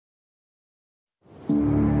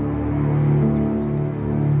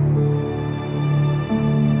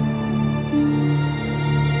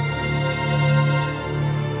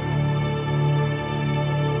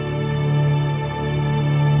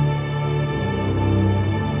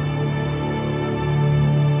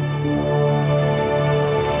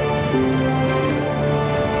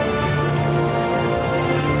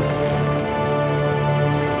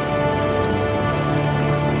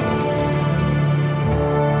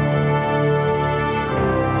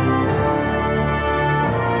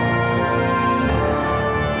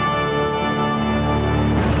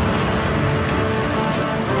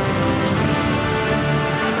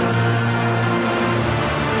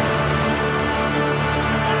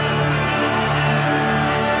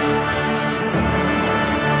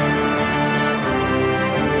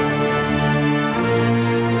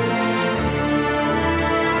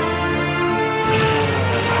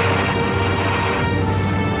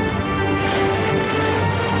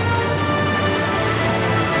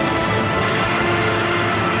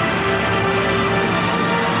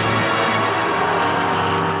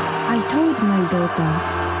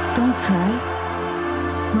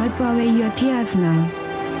away your tears now.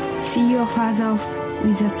 See your father off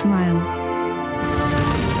with a smile.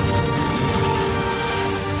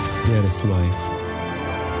 Dearest wife,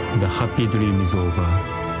 the happy dream is over.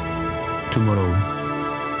 Tomorrow,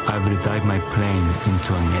 I will dive my plane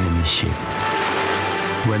into an enemy ship.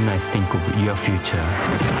 When I think of your future,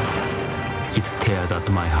 it tears at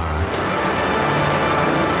my heart.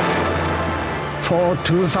 For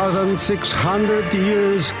 2,600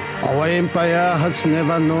 years, our empire has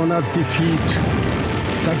never known a defeat.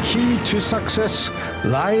 The key to success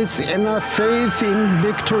lies in a faith in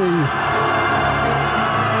victory.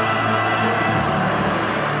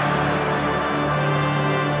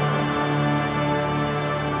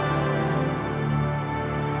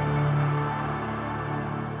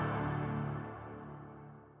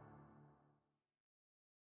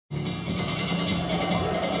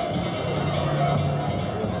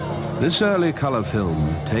 This early color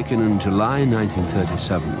film, taken in July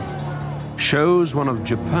 1937, shows one of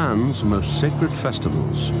Japan's most sacred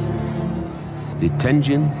festivals, the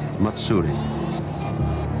Tenjin Matsuri.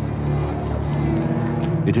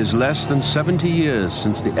 It is less than 70 years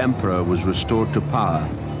since the emperor was restored to power,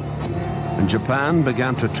 and Japan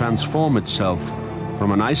began to transform itself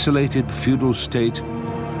from an isolated feudal state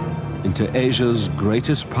into Asia's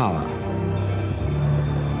greatest power.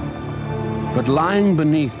 But lying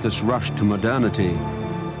beneath this rush to modernity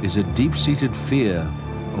is a deep-seated fear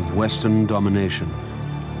of Western domination.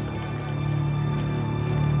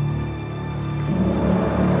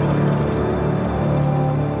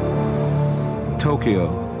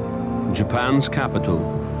 Tokyo, Japan's capital,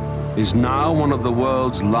 is now one of the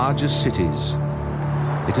world's largest cities.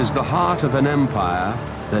 It is the heart of an empire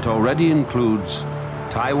that already includes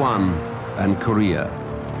Taiwan and Korea.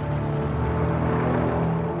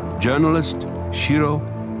 Journalist Shiro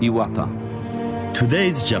Iwata.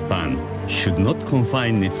 Today's Japan should not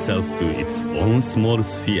confine itself to its own small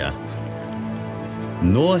sphere,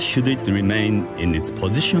 nor should it remain in its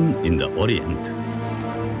position in the Orient.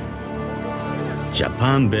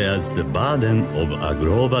 Japan bears the burden of a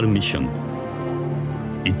global mission.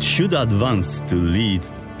 It should advance to lead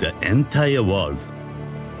the entire world.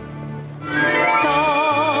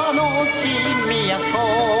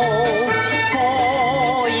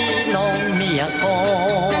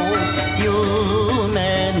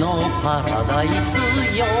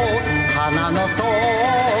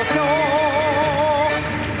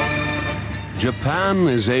 Japan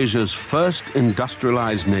is Asia's first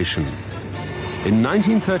industrialized nation. In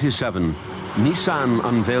 1937, Nissan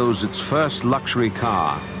unveils its first luxury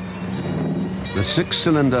car, the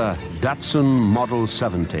six-cylinder Datsun Model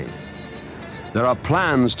 70. There are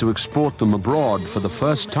plans to export them abroad for the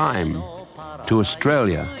first time to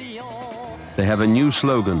Australia. They have a new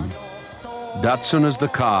slogan: Datsun is the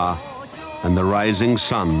car, and the rising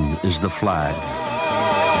sun is the flag.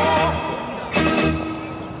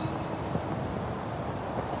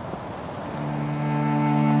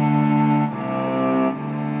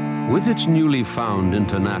 With its newly found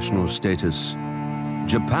international status,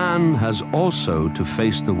 Japan has also to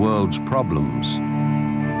face the world's problems.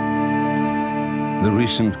 The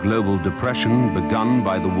recent global depression, begun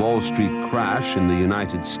by the Wall Street crash in the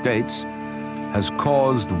United States, has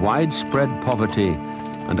caused widespread poverty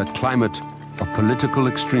and a climate of political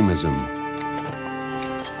extremism.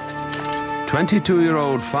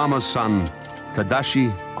 22-year-old farmer's son,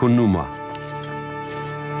 Tadashi Konuma.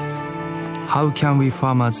 How can we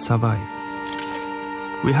farmers survive?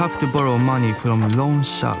 We have to borrow money from loan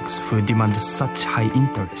sharks who demand such high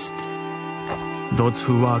interest. Those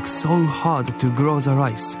who work so hard to grow the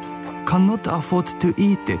rice cannot afford to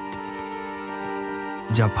eat it.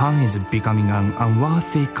 Japan is becoming an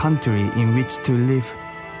unworthy country in which to live.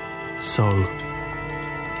 So,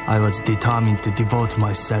 I was determined to devote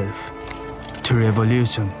myself to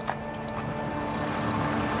revolution.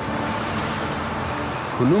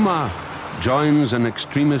 Konuma joins an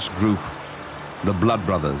extremist group, the Blood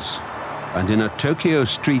Brothers, and in a Tokyo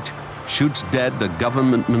street shoots dead a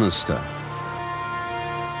government minister.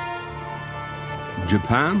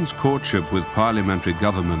 Japan's courtship with parliamentary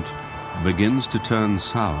government begins to turn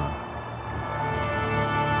sour.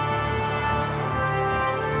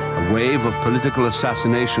 A wave of political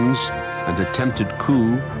assassinations and attempted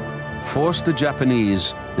coup forced the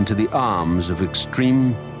Japanese into the arms of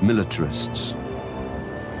extreme militarists.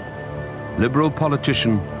 Liberal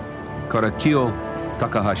politician Korakio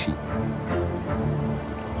Takahashi.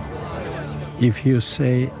 If you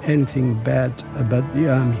say anything bad about the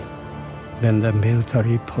army, then the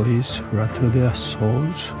military police rattle their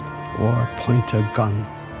swords or point a gun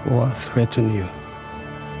or threaten you.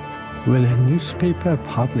 When a newspaper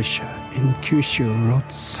publisher in Kyushu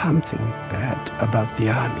wrote something bad about the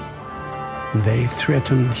army. They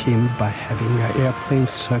threatened him by having an airplane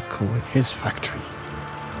circle his factory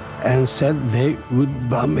and said they would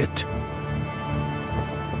bomb it.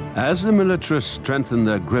 As the militarists strengthen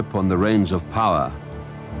their grip on the reins of power,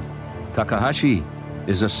 Takahashi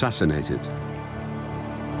is assassinated.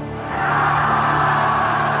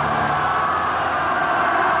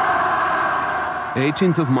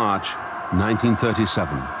 March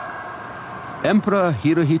 1937. Emperor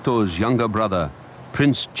Hirohito's younger brother,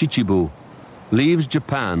 Prince Chichibu, leaves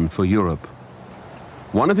Japan for Europe.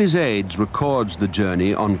 One of his aides records the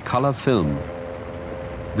journey on color film.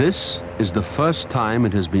 This is the first time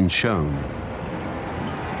it has been shown.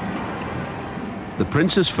 The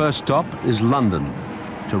prince's first stop is London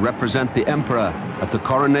to represent the emperor at the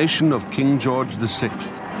coronation of King George VI.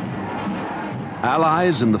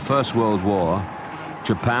 Allies in the First World War,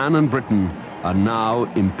 Japan and Britain are now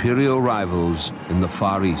imperial rivals in the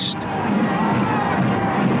Far East.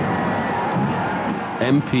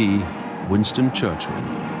 MP Winston Churchill.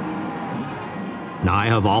 I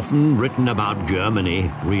have often written about Germany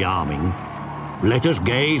rearming. Let us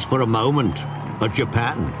gaze for a moment at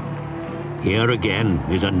Japan. Here again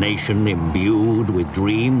is a nation imbued with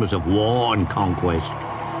dreams of war and conquest,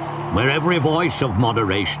 where every voice of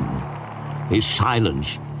moderation is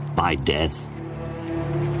silenced by death.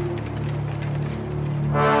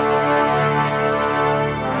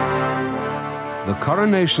 The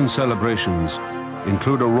coronation celebrations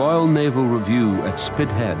include a Royal Naval Review at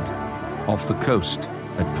Spithead, off the coast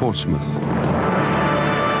at Portsmouth.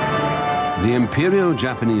 The Imperial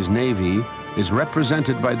Japanese Navy is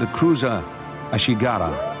represented by the cruiser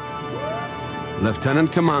Ashigara.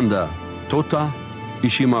 Lieutenant Commander Tota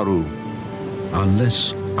Ishimaru.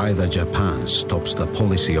 Unless either Japan stops the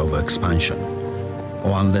policy of expansion,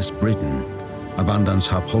 or unless Britain abandons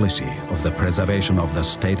her policy of the preservation of the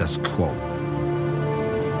status quo,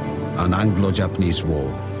 an Anglo-Japanese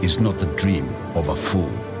war is not the dream of a fool.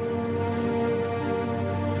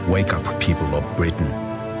 Wake up, people of Britain.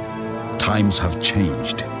 Times have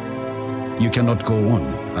changed. You cannot go on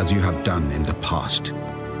as you have done in the past.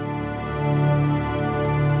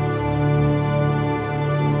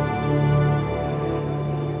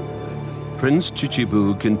 Prince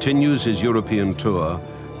Chichibu continues his European tour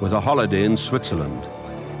with a holiday in Switzerland.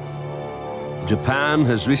 Japan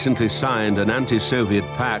has recently signed an anti-Soviet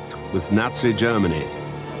pact with Nazi Germany.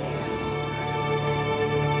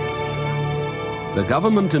 The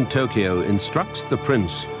government in Tokyo instructs the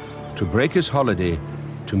prince to break his holiday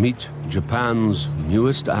to meet Japan's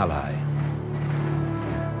newest ally.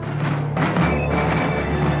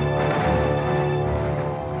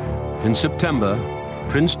 In September,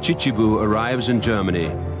 Prince Chichibu arrives in Germany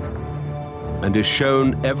and is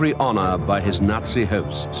shown every honor by his Nazi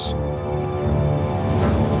hosts.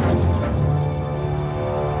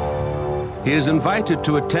 He is invited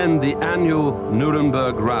to attend the annual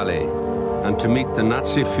Nuremberg rally and to meet the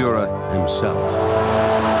Nazi Führer himself.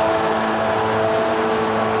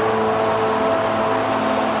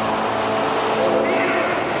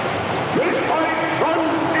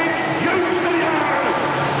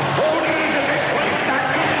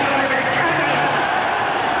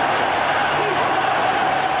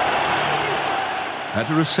 At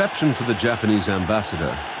a reception for the Japanese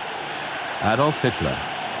ambassador, Adolf Hitler.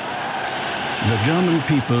 The German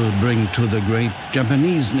people bring to the great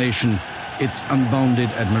Japanese nation its unbounded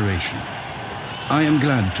admiration. I am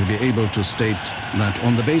glad to be able to state that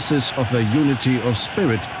on the basis of a unity of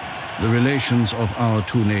spirit, the relations of our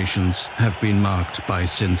two nations have been marked by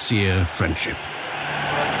sincere friendship.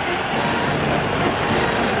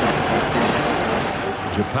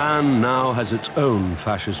 Japan now has its own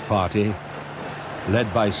fascist party,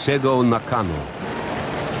 led by Seigo Nakano.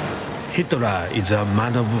 Hitler is a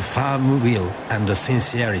man of firm will and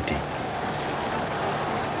sincerity.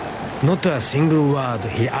 Not a single word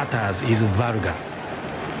he utters is vulgar.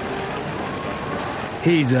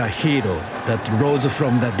 He is a hero that rose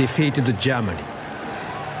from the defeated Germany.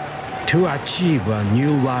 To achieve a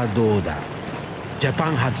new world order,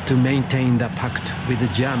 Japan has to maintain the pact with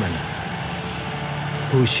Germany,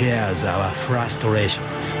 who shares our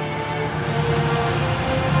frustrations.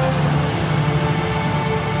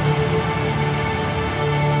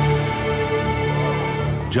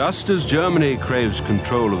 Just as Germany craves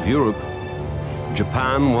control of Europe,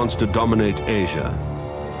 Japan wants to dominate Asia.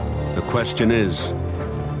 The question is,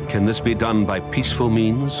 can this be done by peaceful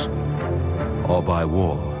means or by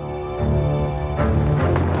war?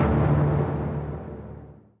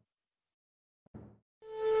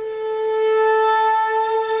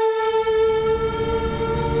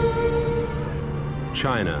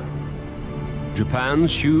 China,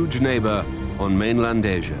 Japan's huge neighbor on mainland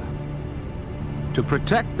Asia. To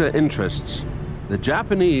protect their interests, the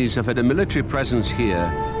Japanese have had a military presence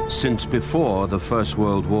here since before the First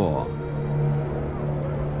World War.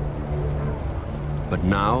 But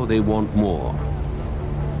now they want more.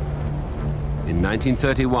 In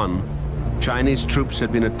 1931, Chinese troops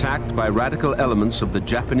had been attacked by radical elements of the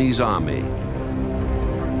Japanese army.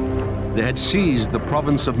 They had seized the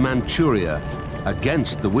province of Manchuria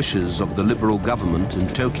against the wishes of the liberal government in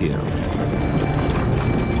Tokyo.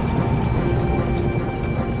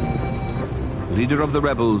 Leader of the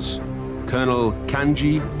rebels, Colonel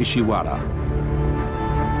Kanji Ishiwara.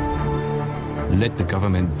 Let the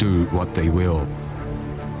government do what they will.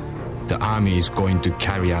 The army is going to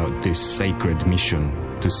carry out this sacred mission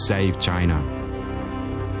to save China.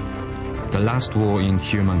 The last war in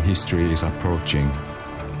human history is approaching.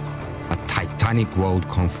 A titanic world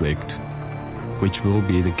conflict, which will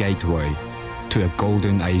be the gateway to a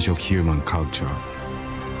golden age of human culture.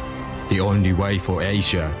 The only way for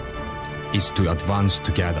Asia is to advance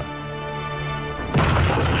together.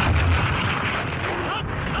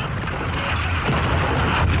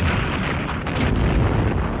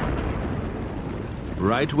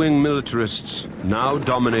 Right-wing militarists now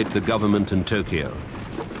dominate the government in Tokyo.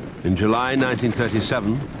 In July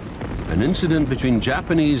 1937, an incident between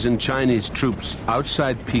Japanese and Chinese troops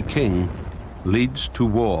outside Peking leads to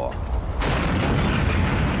war.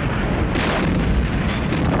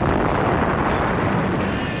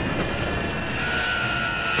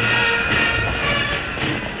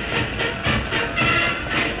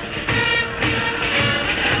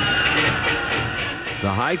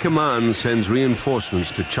 The High Command sends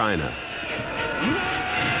reinforcements to China.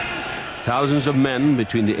 Thousands of men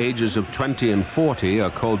between the ages of 20 and 40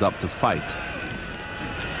 are called up to fight.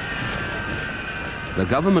 The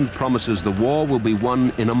government promises the war will be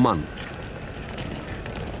won in a month.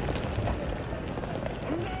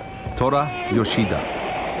 Tora Yoshida.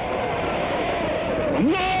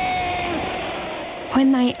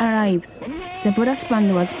 When I arrived, the brass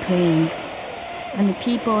band was playing, and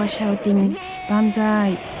people were shouting,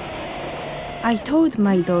 "Banzai." I told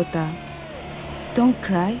my daughter, "Don't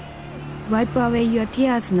cry. Wipe away your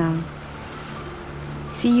tears now.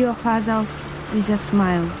 See your father off with a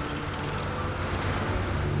smile."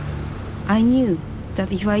 I knew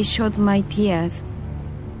that if I showed my tears,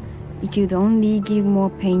 it would only give more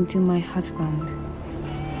pain to my husband.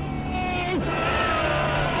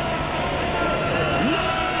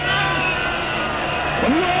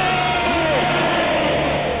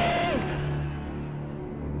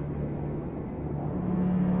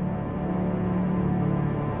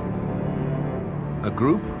 A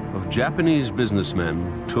group of Japanese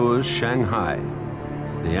businessmen tours Shanghai,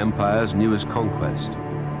 the empire's newest conquest.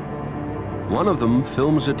 One of them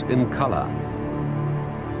films it in color.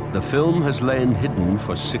 The film has lain hidden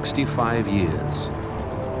for 65 years.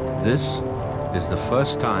 This is the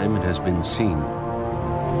first time it has been seen.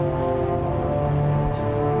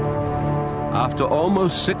 After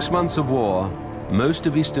almost 6 months of war, most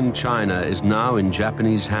of eastern China is now in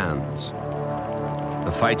Japanese hands.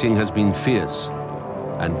 The fighting has been fierce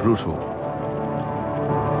and brutal.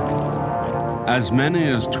 As many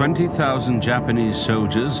as 20,000 Japanese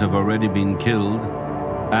soldiers have already been killed,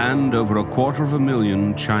 and over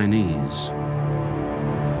 250,000 Chinese.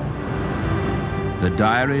 The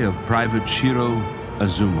diary of Private Shiro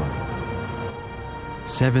Azuma.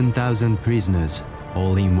 7,000 prisoners,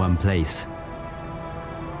 all in one place.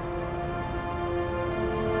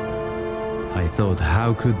 I thought,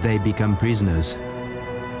 how could they become prisoners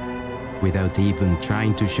without even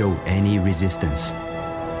trying to show any resistance?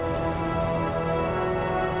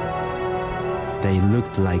 They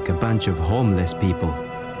looked like a bunch of homeless people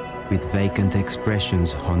with vacant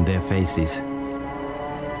expressions on their faces.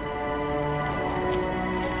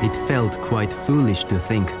 It felt quite foolish to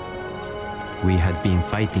think we had been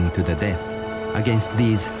fighting to the death against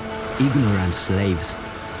these ignorant slaves.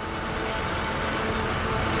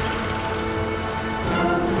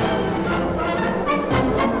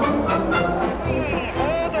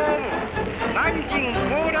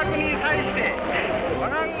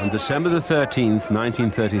 On December the 13th,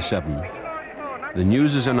 1937, the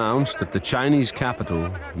news is announced that the Chinese capital,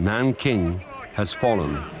 Nanking, has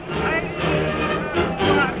fallen.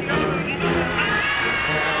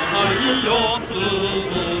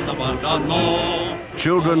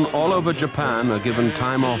 Children all over Japan are given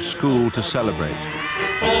time off school to celebrate.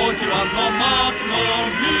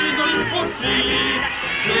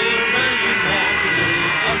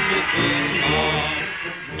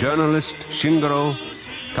 Journalist Shingaro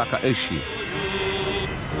Takaeshi.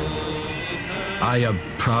 I am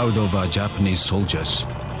proud of our Japanese soldiers.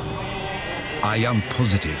 I am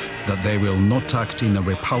positive that they will not act in a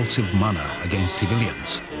repulsive manner against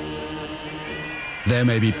civilians. There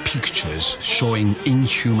may be pictures showing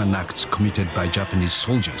inhuman acts committed by Japanese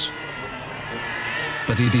soldiers,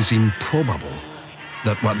 but it is improbable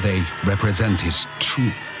that what they represent is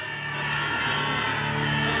true.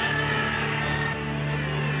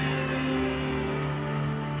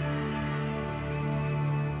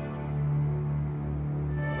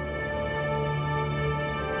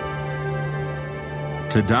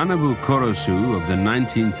 Tadanobu Korosu of the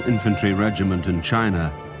 19th Infantry Regiment in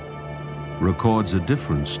China records a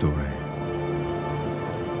different story.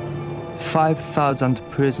 5,000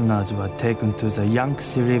 prisoners were taken to the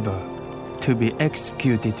Yangtze River to be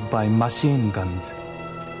executed by machine guns.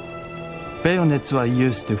 Bayonets were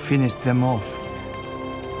used to finish them off.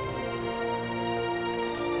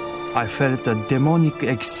 I felt a demonic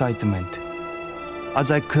excitement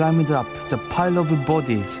as I climbed up the pile of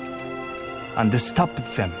bodies and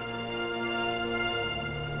stopped them.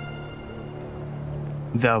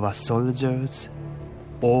 There were soldiers,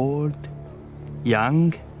 old,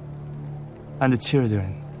 young, and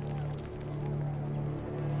children.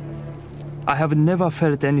 I have never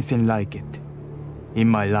felt anything like it in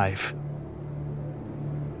my life.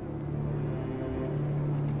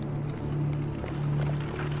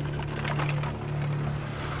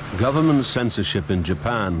 Government censorship in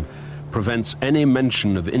Japan prevents any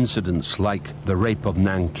mention of incidents like the rape of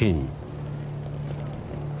Nanking.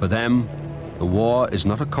 For them, the war is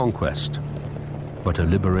not a conquest, but a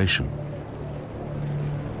liberation.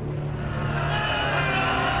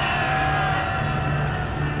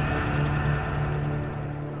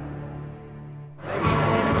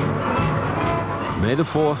 May the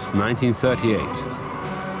 4th,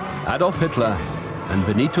 1938. Adolf Hitler and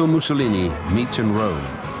Benito Mussolini meet in Rome.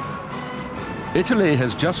 Italy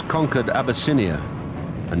has just conquered Abyssinia,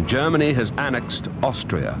 and Germany has annexed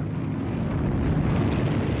Austria.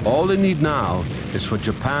 All they need now is for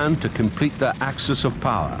Japan to complete their axis of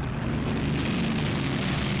power.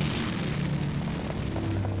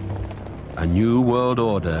 A new world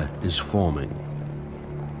order is forming.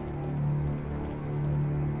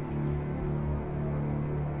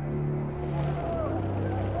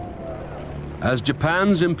 As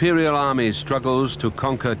Japan's imperial army struggles to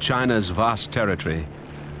conquer China's vast territory,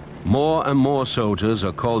 more and more soldiers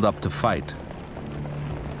are called up to fight.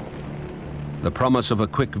 The promise of a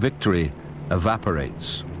quick victory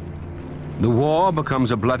evaporates. The war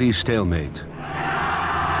becomes a bloody stalemate.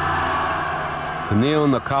 Kunio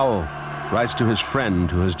Nakao writes to his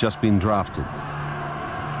friend who has just been drafted.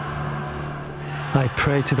 I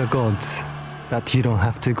pray to the gods that you don't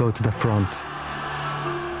have to go to the front.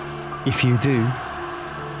 If you do,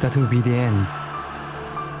 that will be the end.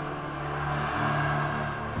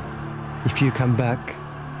 If you come back,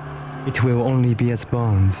 it will only be as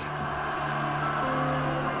bones.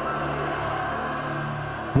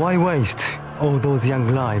 Why waste all those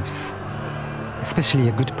young lives, especially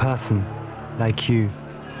a good person like you?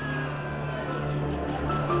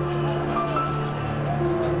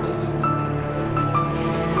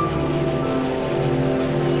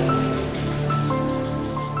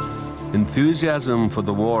 Enthusiasm for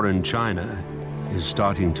the war in China is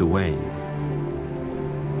starting to wane.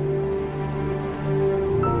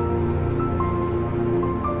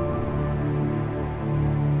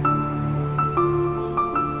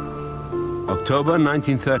 October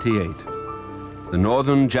 1938, the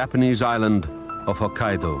northern Japanese island of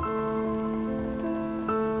Hokkaido.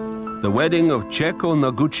 The wedding of Cheko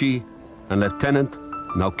Noguchi and Lieutenant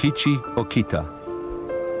Naokichi Okita.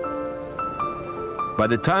 By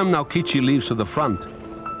the time Naokichi leaves for the front,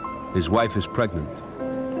 his wife is pregnant.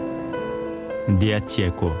 Dear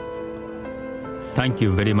Cheko, thank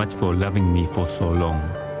you very much for loving me for so long.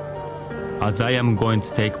 As I am going to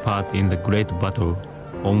take part in the great battle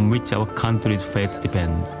on which our country's fate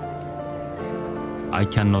depends, I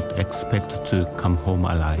cannot expect to come home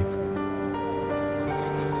alive.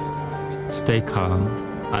 Stay calm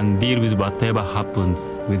and deal with whatever happens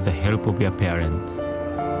with the help of your parents.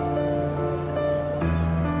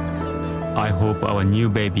 I hope our new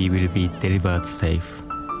baby will be delivered safe.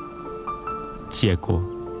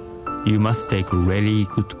 Chieko, you must take really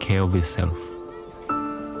good care of yourself.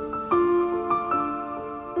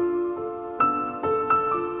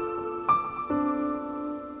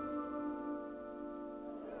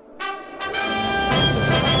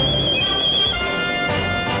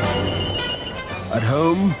 At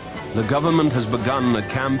home, the government has begun a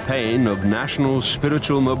campaign of national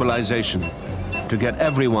spiritual mobilization to get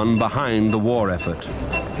everyone behind the war effort.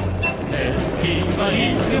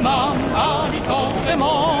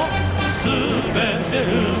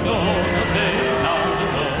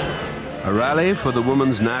 A rally for the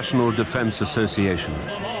Women's National Defense Association.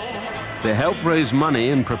 They help raise money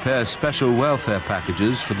and prepare special welfare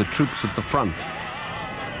packages for the troops at the front.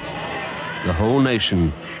 The whole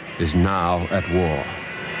nation is now at war.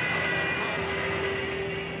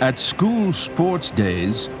 At school sports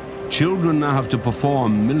days, children now have to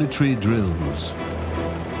perform military drills.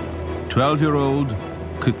 12-year-old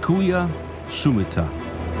Kikuya Sumita.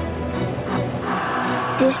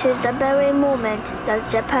 This is the very moment that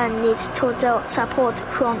Japan needs total support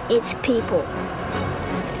from its people.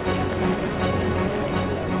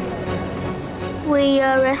 We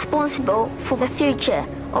are responsible for the future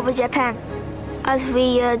of Japan, as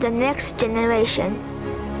we are the next generation.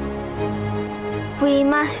 We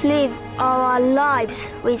must live our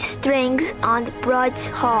lives with strength and bright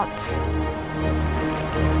hearts.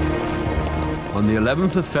 On the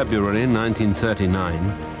 11th of February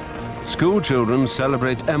 1939, school children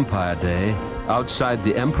celebrate Empire Day outside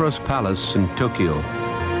the Emperor's Palace in Tokyo.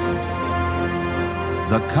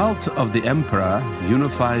 The cult of the Emperor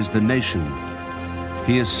unifies the nation.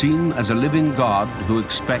 He is seen as a living God who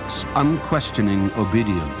expects unquestioning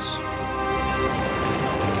obedience.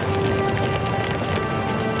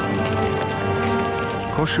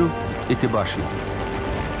 Koshu Itebashi.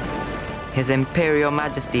 His Imperial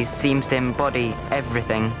Majesty seems to embody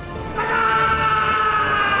everything.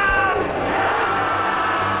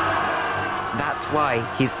 That's why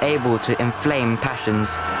he's able to inflame passions.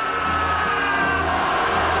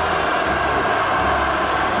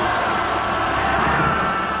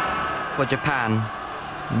 For Japan,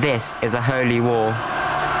 this is a holy war.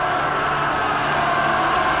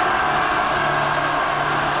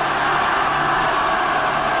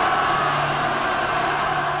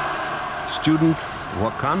 Student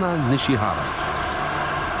Wakana Nishihara.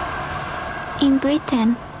 In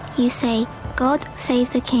Britain, you say, God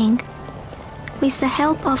save the king. With the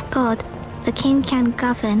help of God, the king can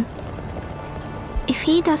govern. If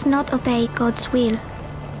he does not obey God's will,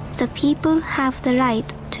 the people have the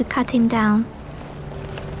right to cut him down.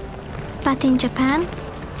 But in Japan,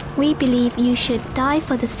 we believe you should die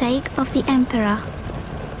for the sake of the emperor.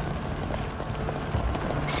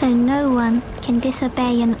 So no one can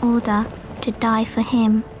disobey an order to die for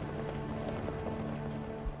him.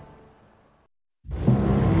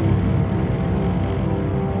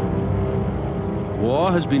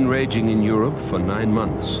 War has been raging in Europe for 9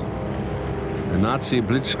 months. The Nazi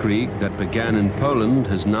blitzkrieg that began in Poland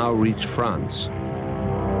has now reached France.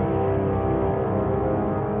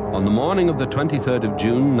 On the morning of the 23rd of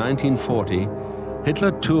June 1940,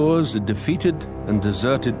 Hitler tours the defeated and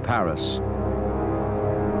deserted Paris.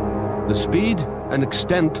 The speed and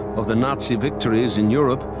extent of the Nazi victories in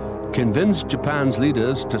Europe convinced Japan's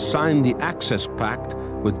leaders to sign the Access Pact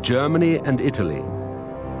with Germany and Italy.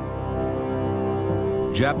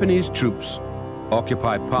 Japanese troops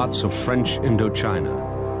occupy parts of French Indochina.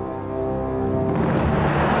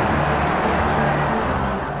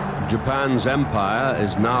 Japan's empire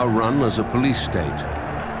is now run as a police state.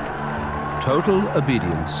 Total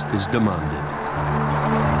obedience is demanded.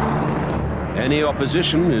 Any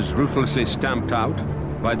opposition is ruthlessly stamped out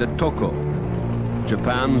by the Toko,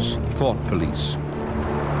 Japan's thought police.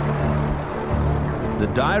 The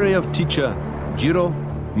diary of teacher Jiro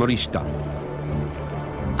Morishita.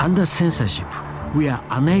 Under censorship, we are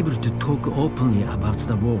unable to talk openly about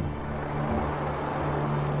the war.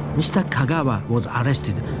 Mr. Kagawa was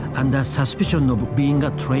arrested under suspicion of being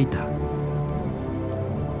a traitor.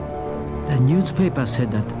 The newspaper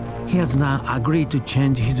said that he has now agreed to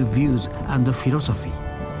change his views and philosophy.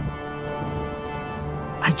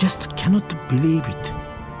 I just cannot believe it.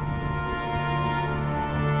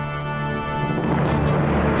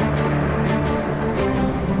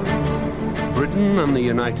 Britain and the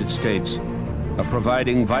United States are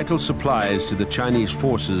providing vital supplies to the Chinese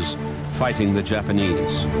forces fighting the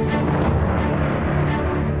Japanese.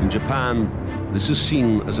 In Japan, this is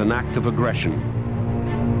seen as an act of aggression.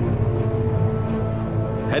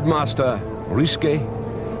 Headmaster Risuke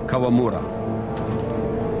Kawamura.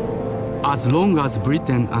 As long as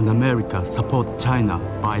Britain and America support China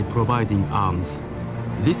by providing arms,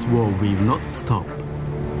 this war will not stop.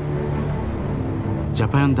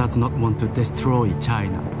 Japan does not want to destroy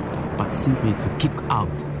China, but simply to kick out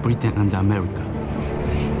Britain and America.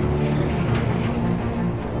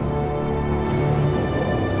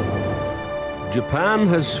 Japan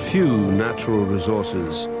has few natural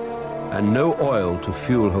resources and no oil to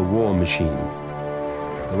fuel her war machine.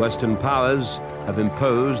 The Western powers have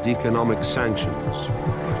imposed economic sanctions.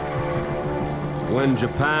 When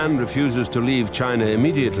Japan refuses to leave China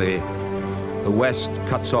immediately, the West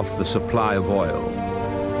cuts off the supply of oil.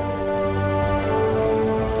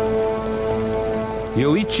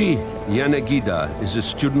 Yoichi Yanagida is a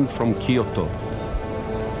student from Kyoto.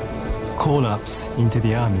 Call-ups into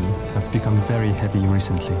the army have become very heavy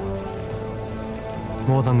recently.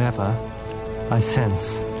 More than ever, I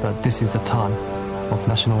sense that this is the time of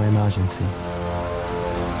national emergency.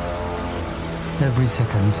 Every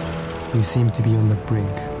second, we seem to be on the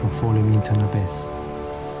brink of falling into an abyss.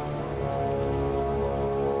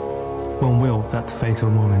 When will that fatal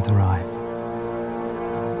moment arrive?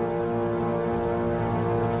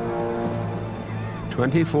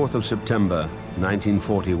 "24th September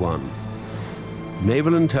 1941.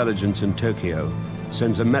 Naval intelligence in Tokyo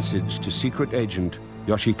sends a message to secret agent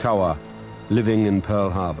Yoshikawa, living in Pearl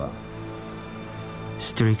Harbor.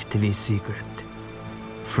 Strictly secret.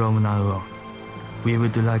 From now on, we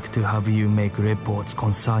would like to have you make reports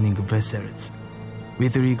concerning vessels.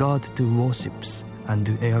 With regard to warships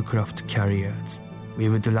and aircraft carriers, we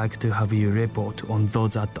would like to have you report on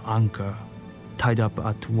those at anchor, tied up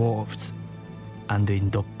at wharves, and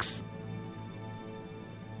in docks."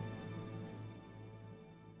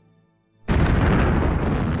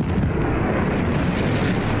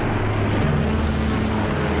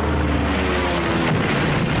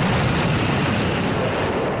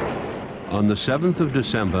 On the 7th of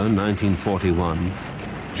December 1941,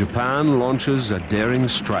 Japan launches a daring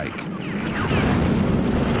strike.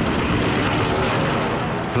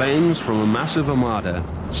 Planes from a massive armada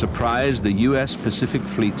surprise the U.S. Pacific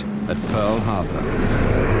Fleet at Pearl Harbor.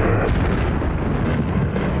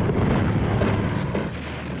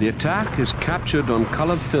 The attack is captured on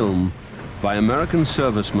color film by American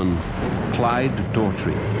serviceman Clyde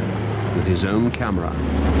Daughtry with his own camera.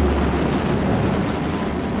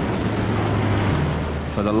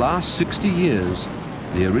 For the last 60 years,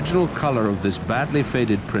 the original color of this badly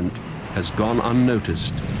faded print has gone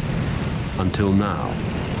unnoticed until now.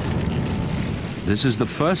 This is the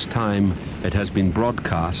first time it has been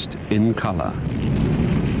broadcast in color.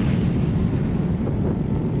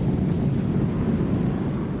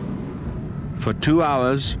 For 2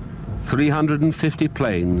 hours, 350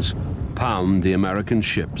 planes pound the American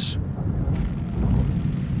ships.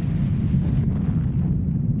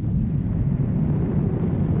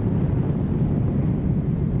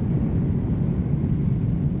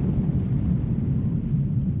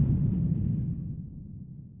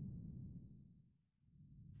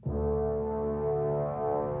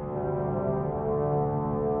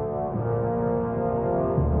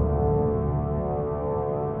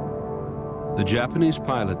 The Japanese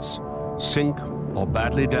pilots sink or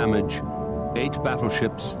badly damage 8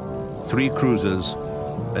 battleships, 3 cruisers,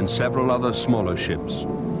 and several other smaller ships.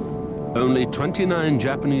 Only 29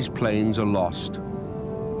 Japanese planes are lost.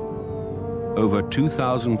 Over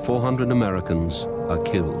 2,400 Americans are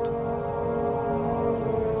killed.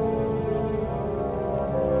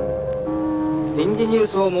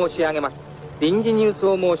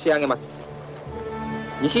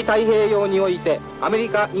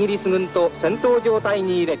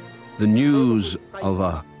 The news of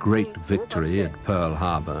a great victory at Pearl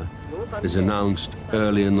Harbor is announced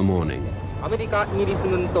early in the morning. The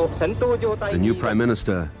new Prime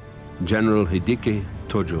Minister, General Hideki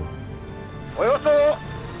Tojo,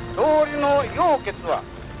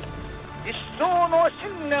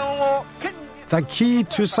 the key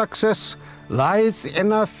to success lies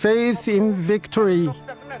in a faith in victory.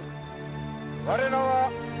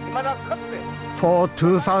 For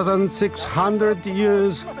 2,600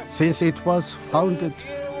 years since it was founded,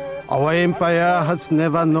 our empire has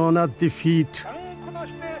never known a defeat.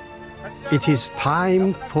 It is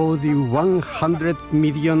time for the 100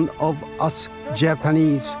 million of us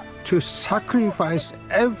Japanese to sacrifice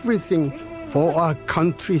everything for our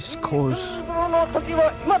country's cause.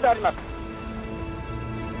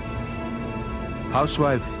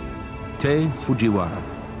 Housewife Te Fujiwara.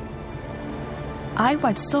 I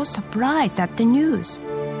was so surprised at the news.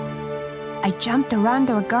 I jumped around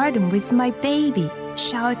our garden with my baby,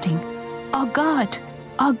 shouting, "Oh God,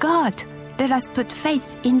 let us put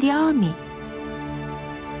faith in the army."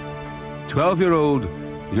 12-year-old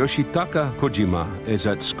Yoshitaka Kojima is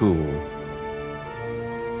at school.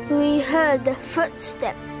 We heard the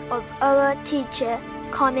footsteps of our teacher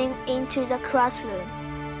coming into the classroom.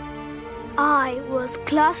 I was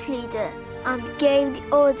class leader and gave the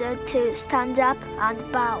order to stand up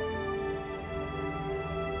and bow.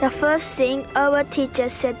 The first thing our teacher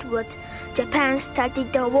said was Japan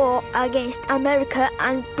started the war against America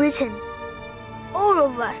and Britain. All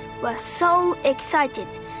of us were so excited,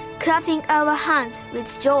 clapping our hands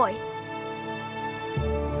with joy.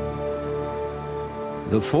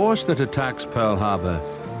 The force that attacks Pearl Harbor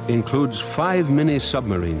includes 5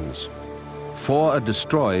 mini-submarines. 4 are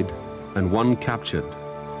destroyed and 1 captured.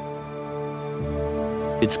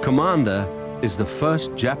 Its commander is the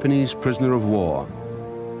first Japanese prisoner of war,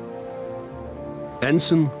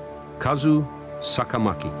 Ensign Kazu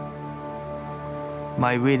Sakamaki.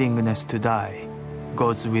 My willingness to die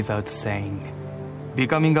goes without saying.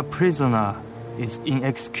 Becoming a prisoner is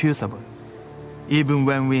inexcusable, even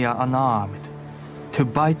when we are unarmed. To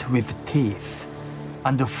bite with teeth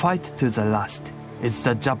and to fight to the last is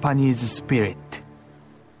the Japanese spirit.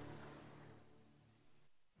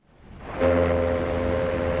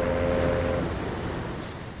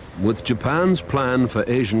 With Japan's plan for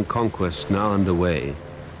Asian conquest now underway,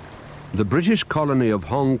 the British colony of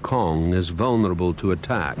Hong Kong is vulnerable to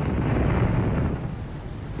attack.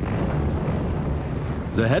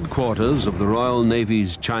 The headquarters of the Royal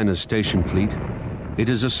Navy's China Station Fleet, it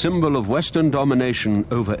is a symbol of Western domination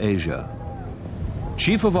over Asia.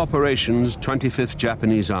 Chief of Operations, 25th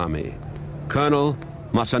Japanese Army, Colonel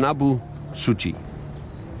Masanobu Tsuchi.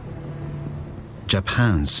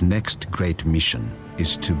 Japan's next great mission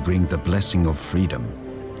is to bring the blessing of freedom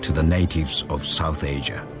to the natives of South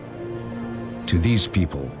Asia. To these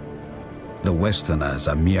people, the Westerners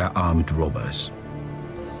are mere armed robbers,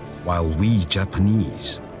 while we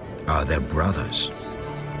Japanese are their brothers.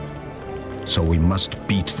 So we must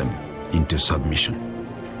beat them into submission.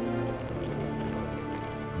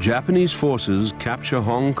 Japanese forces capture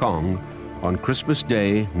Hong Kong on Christmas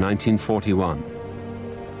Day, 1941.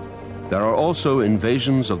 There are also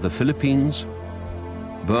invasions of the Philippines,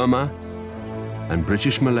 Burma, and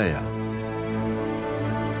British Malaya.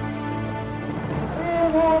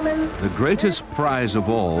 The greatest prize of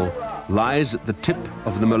all lies at the tip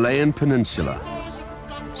of the Malayan Peninsula,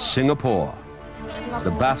 Singapore,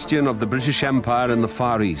 the bastion of the British Empire in the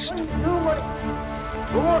Far East.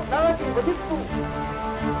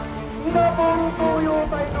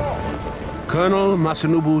 Colonel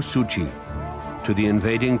Masanobu Tsuchi to the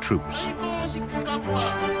invading troops.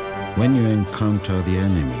 When you encounter the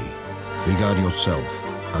enemy, regard yourself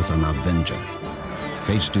as an avenger,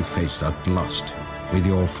 face to face at last with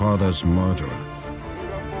your father's murderer.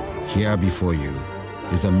 Here before you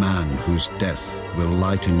is the man whose death will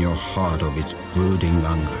lighten your heart of its brooding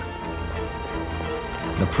anger.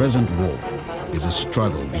 The present war is a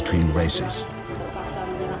struggle between races.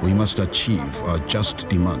 We must achieve our just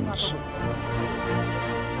demands,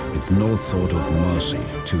 with no thought of mercy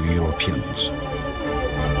to Europeans.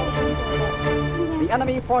 The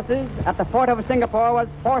enemy forces at the port of Singapore was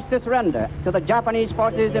forced to surrender to the Japanese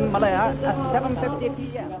forces in Malaya at 7:50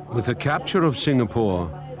 p.m. With the capture of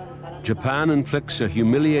Singapore, Japan inflicts a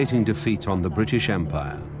humiliating defeat on the British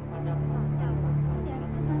Empire.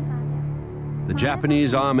 The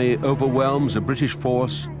Japanese army overwhelms a British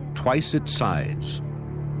force twice its size.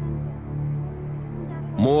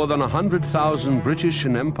 More than 100,000 British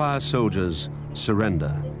and Empire soldiers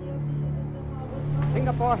surrender.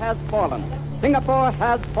 Singapore has fallen. Singapore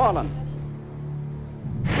has fallen.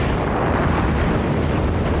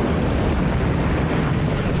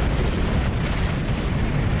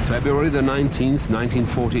 February the 19th,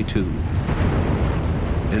 1942.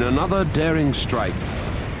 In another daring strike,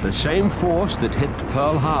 the same force that hit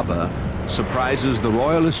Pearl Harbor surprises the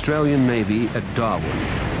Royal Australian Navy at Darwin.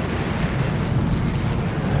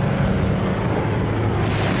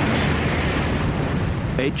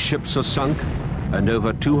 Eight ships are sunk and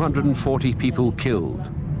over 240 people killed.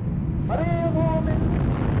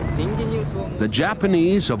 The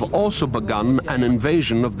Japanese have also begun an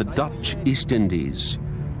invasion of the Dutch East Indies.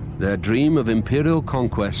 Their dream of imperial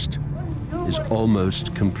conquest is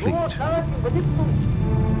almost complete.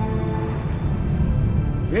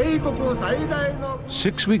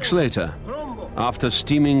 6 weeks later, after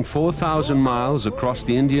steaming 4,000 miles across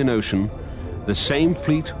the Indian Ocean, the same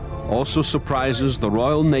fleet also surprises the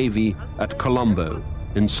Royal Navy at Colombo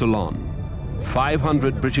in Ceylon.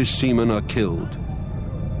 500 British seamen are killed.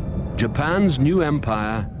 Japan's new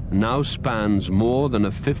empire now spans more than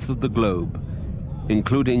a fifth of the globe,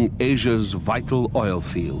 including Asia's vital oil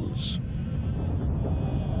fields.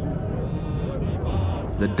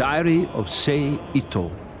 The Diary of Sei Ito.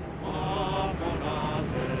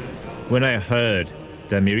 When I heard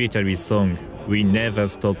the military song, "We Never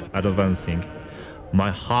Stop Advancing,"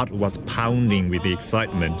 my heart was pounding with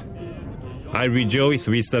excitement. I rejoiced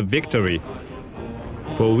with the victory.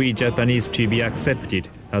 For we Japanese to be accepted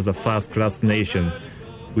as a first-class nation,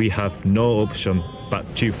 we have no option but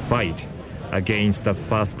to fight against the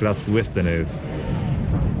first-class Westerners.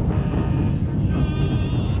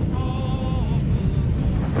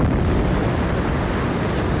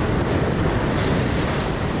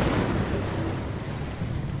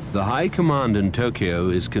 The High Command in Tokyo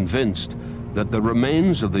is convinced that the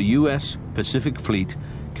remains of the US Pacific Fleet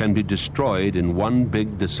can be destroyed in one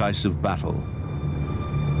big decisive battle.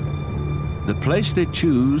 The place they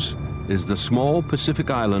choose is the small Pacific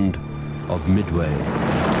island of Midway.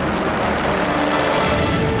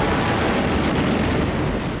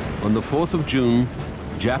 On the 4th of June,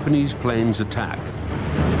 Japanese planes attack.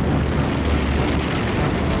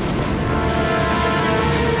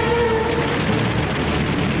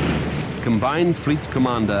 Combined Fleet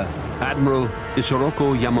Commander Admiral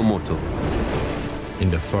Isoroku Yamamoto. In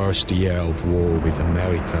the first year of war with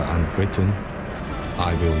America and Britain,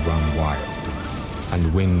 I will run wild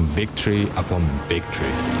and win victory upon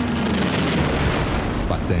victory.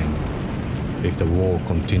 But then, if the war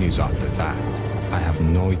continues after that, I have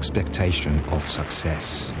no expectation of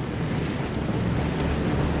success.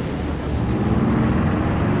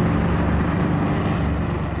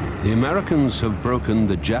 The Americans have broken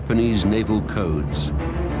the Japanese naval codes.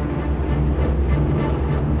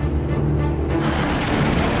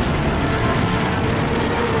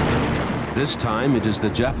 This time it is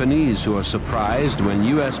the Japanese who are surprised when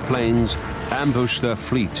US planes ambush their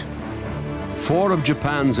fleet. 4 of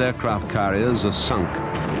Japan's aircraft carriers are sunk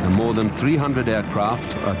and more than 300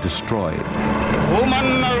 aircraft are destroyed.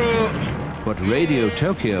 But Radio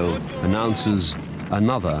Tokyo announces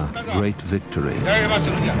another great victory.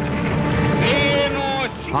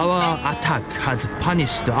 Our attack has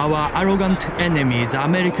punished our arrogant enemies,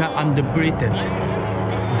 America and Britain.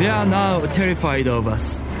 They are now terrified of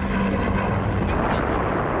us.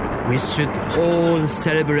 We should all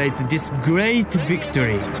celebrate this great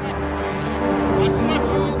victory.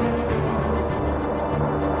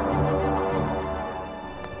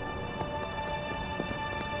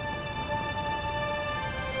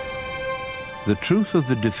 The truth of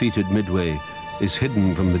the defeated Midway is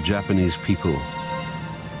hidden from the Japanese people.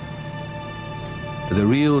 The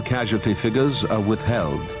real casualty figures are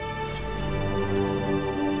withheld.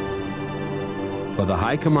 For the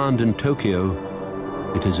High Command in Tokyo,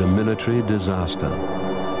 it is a military disaster.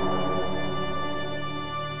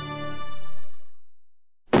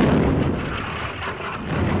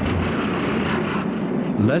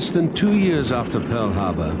 Less than 2 years after Pearl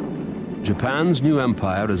Harbor, Japan's new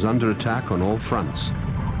empire is under attack on all fronts.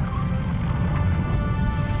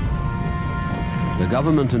 The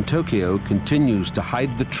government in Tokyo continues to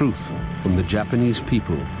hide the truth from the Japanese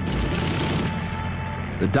people.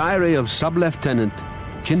 The diary of Sub-Lieutenant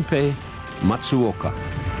Kinpei Matsuoka.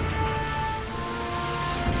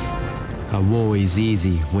 A war is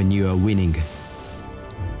easy when you are winning,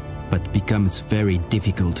 but becomes very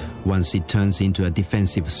difficult once it turns into a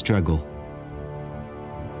defensive struggle.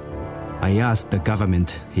 I asked the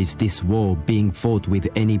government, is this war being fought with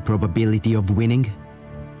any probability of winning?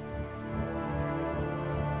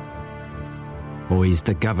 Or is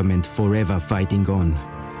the government forever fighting on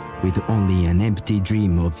with only an empty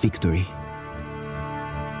dream of victory?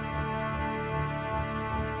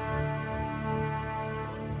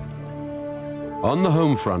 On the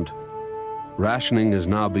home front, rationing is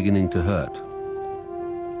now beginning to hurt.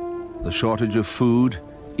 The shortage of food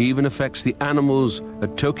even affects the animals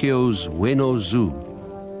at Tokyo's Ueno Zoo.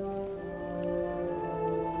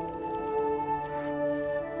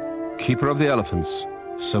 Keeper of the elephants,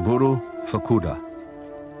 Saburo Fukuda.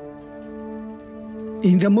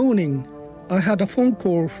 In the morning, I had a phone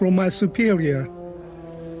call from my superior.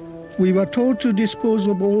 We were told to dispose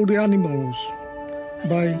of all the animals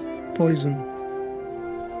by poison.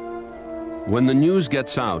 When the news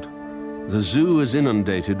gets out, the zoo is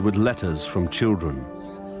inundated with letters from children.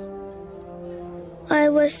 I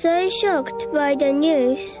was so shocked by the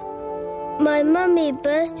news. My mummy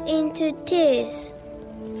burst into tears.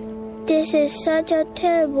 This is such a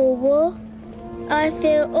terrible war. I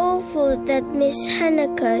feel awful that Miss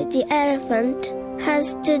Hanako, the elephant,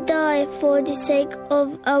 has to die for the sake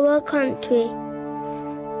of our country.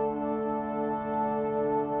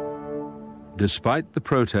 Despite the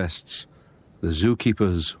protests, the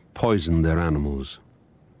zookeepers poison their animals.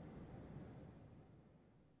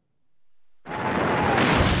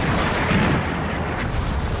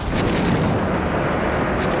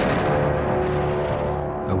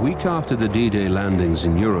 A week after the D-Day landings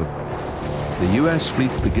in Europe, the US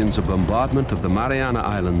fleet begins a bombardment of the Mariana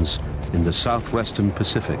Islands in the southwestern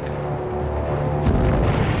Pacific.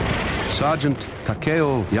 Sergeant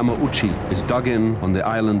Takeo Yamauchi is dug in on the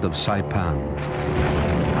island of Saipan.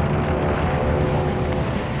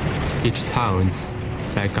 It sounds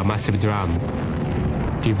like a massive drum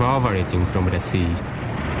reverberating from the sea.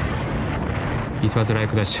 It was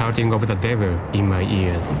like the shouting of the devil in my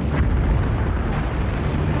ears.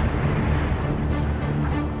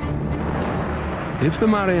 If the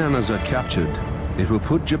Marianas are captured, it will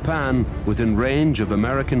put Japan within range of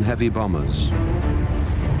American heavy bombers.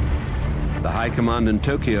 The High Command in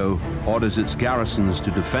Tokyo orders its garrisons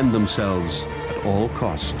to defend themselves at all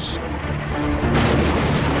costs.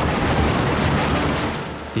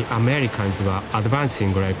 The Americans were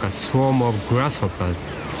advancing like a swarm of grasshoppers.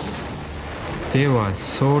 They were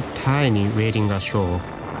so tiny waiting ashore.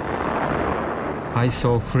 I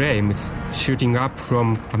saw flames shooting up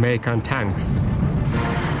from American tanks.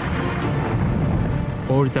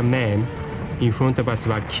 All the men in front of us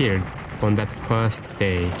were killed on that first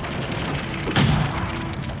day.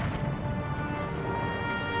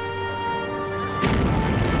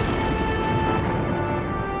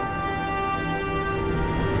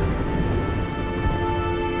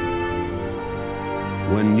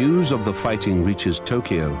 When news of the fighting reaches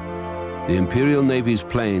Tokyo, the Imperial Navy's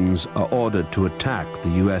planes are ordered to attack the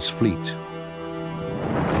US fleet.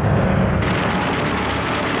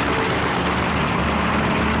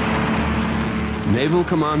 Naval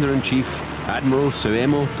Commander-in-Chief Admiral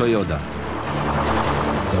Suemo Toyoda.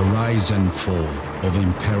 The rise and fall of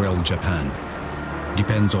Imperial Japan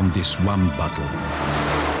depends on this one battle.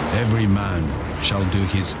 Every man shall do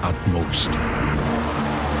his utmost.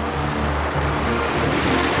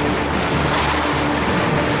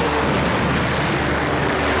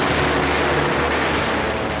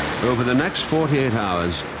 Over the next 48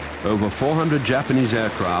 hours, over 400 Japanese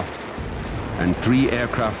aircraft and 3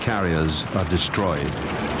 aircraft carriers are destroyed.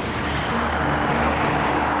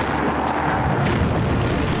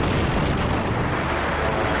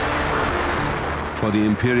 For the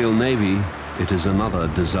Imperial Navy, it is another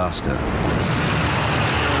disaster.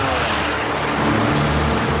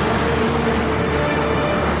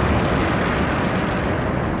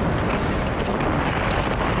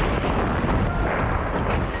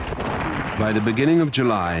 By the beginning of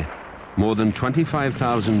July, more than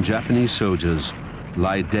 25,000 Japanese soldiers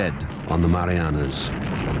lie dead on the Marianas.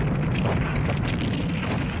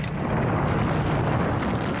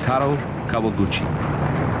 Taro Kawaguchi.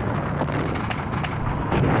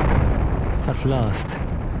 At last,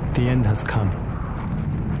 the end has come.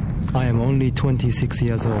 I am only 26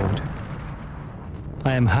 years old.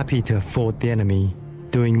 I am happy to have fought the enemy,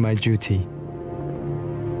 doing my duty.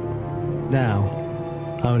 Now,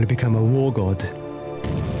 I will become a war god.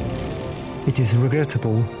 It is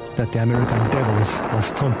regrettable that the American devils are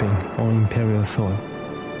stomping on imperial soil.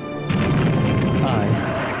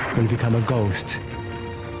 I will become a ghost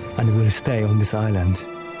and will stay on this island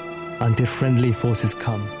until friendly forces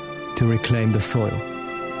come to reclaim the soil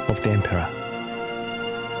of the emperor.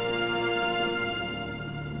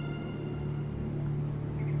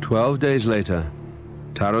 "12 days later,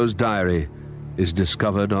 Taro's diary is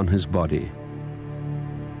discovered on his body.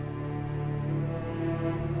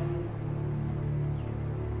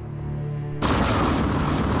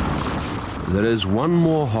 There is one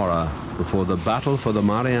more horror before the battle for the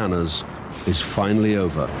Marianas is finally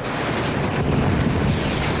over.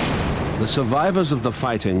 The survivors of the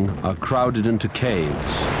fighting are crowded into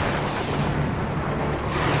caves.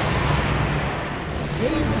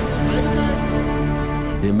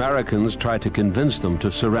 The Americans try to convince them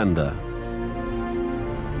to surrender.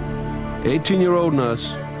 18-year-old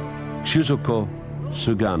nurse Shizuko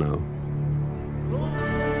Sugano.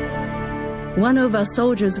 One of our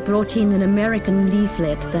soldiers brought in an American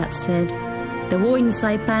leaflet that said, "The war in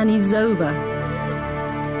Saipan is over.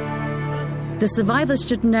 The survivors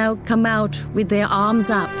should now come out with their arms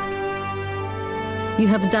up. You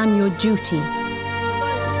have done your duty."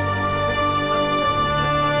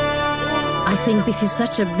 I think this is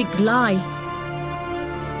such a big lie.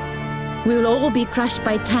 We will all be crushed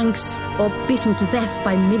by tanks or beaten to death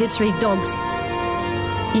by military dogs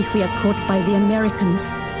if we are caught by the Americans.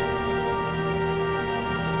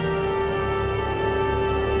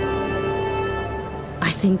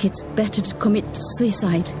 I think it's better to commit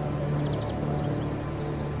suicide.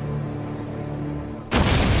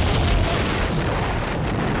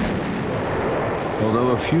 Although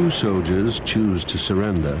a few soldiers choose to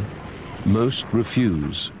surrender, most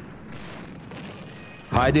refuse.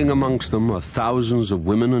 Hiding amongst them are thousands of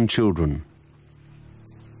women and children.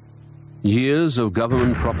 Years of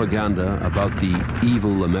government propaganda about the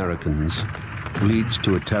evil Americans leads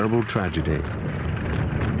to a terrible tragedy.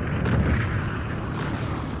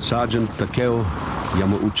 Sergeant Takeo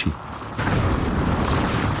Yamauchi.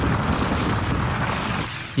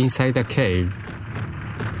 Inside the cave,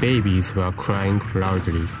 babies were crying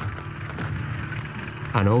loudly.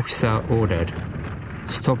 An officer ordered,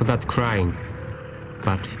 "Stop that crying,"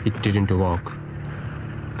 but it didn't work.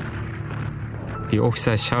 The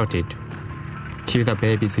officer shouted, "Kill the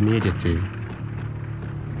babies immediately,"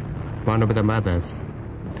 One of the mothers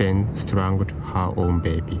then strangled her own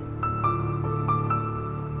baby.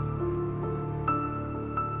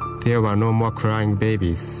 There were no more crying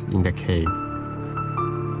babies in the cave,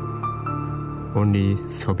 only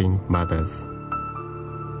sobbing mothers.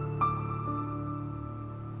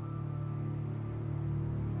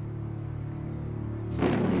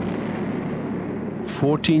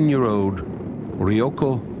 "14-year-old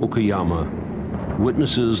Ryoko Okayama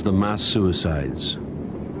witnesses the mass suicides.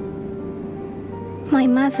 My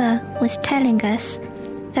mother was telling us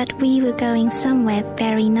that we were going somewhere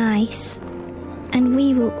very nice, and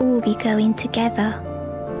we will all be going together.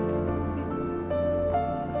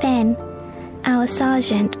 Then, our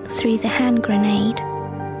sergeant threw the hand grenade.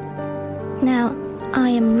 Now, I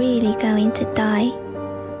am really going to die.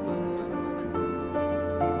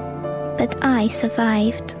 But I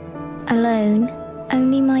survived, alone,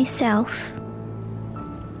 only myself.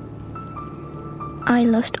 I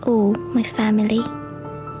lost all my family."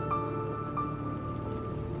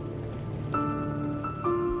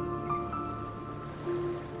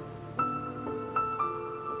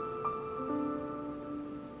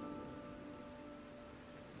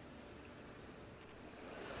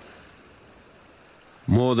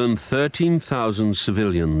 More than 13,000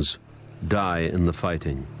 civilians die in the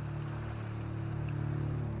fighting.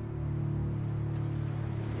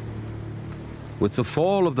 With the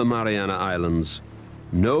fall of the Mariana Islands,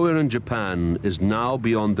 nowhere in Japan is now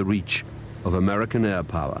beyond the reach of American air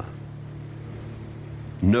power.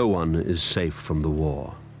 No one is safe from the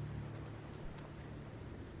war.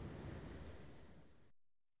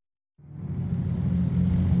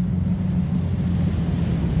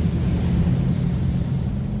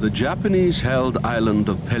 The Japanese-held island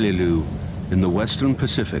of Peleliu in the western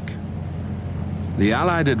Pacific. The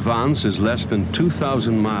Allied advance is less than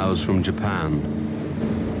 2,000 miles from Japan.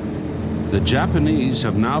 The Japanese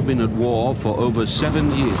have now been at war for over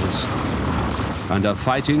 7 years and are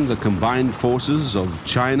fighting the combined forces of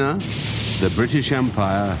China, the British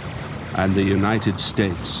Empire, and the United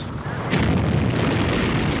States.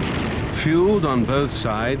 Fueled on both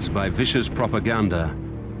sides by vicious propaganda,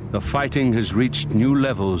 the fighting has reached new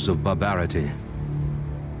levels of barbarity.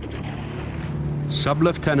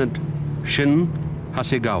 Sub-Lieutenant Shin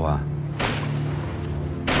Hasegawa.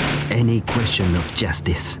 Any question of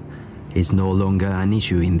justice is no longer an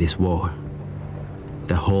issue in this war.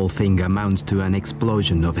 The whole thing amounts to an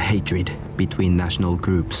explosion of hatred between national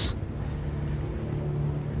groups.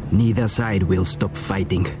 Neither side will stop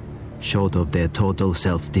fighting, short of their total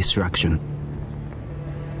self-destruction.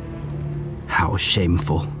 How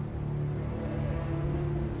shameful.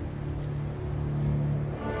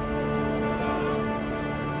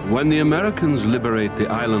 When the Americans liberate the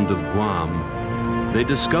island of Guam, they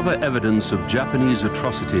discover evidence of Japanese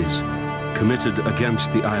atrocities committed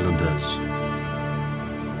against the islanders.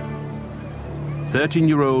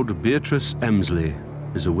 13-year-old Beatrice Emsley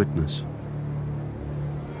is a witness.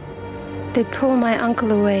 They pull my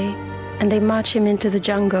uncle away and they march him into the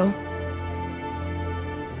jungle.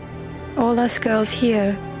 All us girls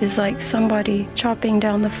hear is like somebody chopping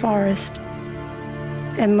down the forest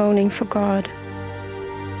and moaning for God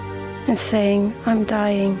and saying, "I'm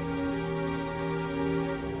dying."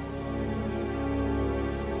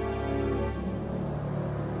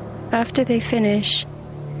 After they finish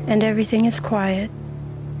and everything is quiet,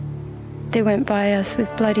 they went by us with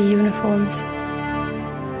bloody uniforms.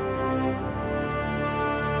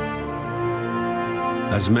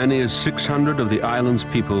 As many as 600 of the island's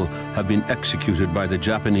people have been executed by the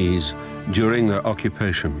Japanese during their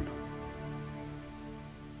occupation.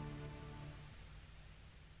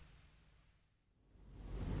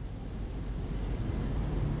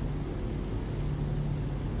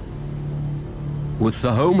 With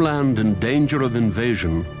the homeland in danger of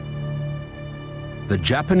invasion, the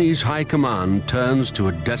Japanese High Command turns to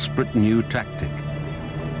a desperate new tactic.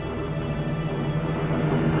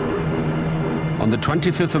 On the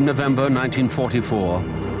 25th of November 1944,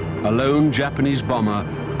 a lone Japanese bomber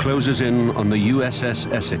closes in on the USS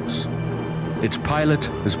Essex. Its pilot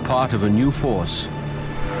is part of a new force,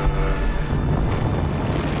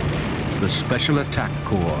 the Special Attack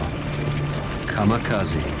Corps,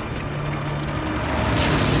 Kamikaze.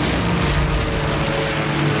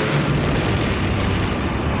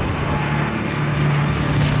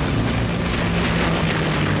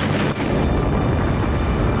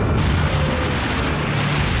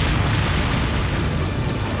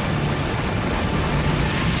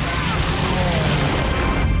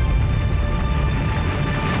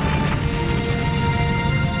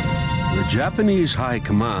 The Japanese High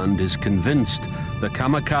Command is convinced the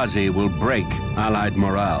kamikaze will break Allied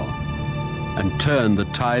morale. and turn the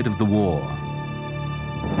tide of the war.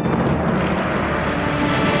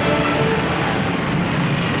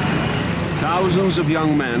 Thousands of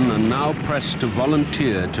young men are now pressed to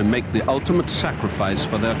volunteer to make the ultimate sacrifice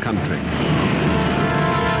for their country.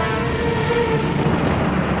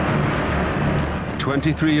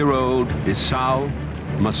 "23-year-old Isao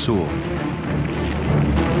Masul.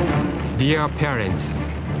 Dear parents,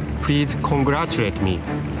 please congratulate me.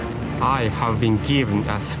 I have been given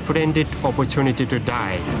a splendid opportunity to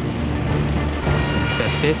die. The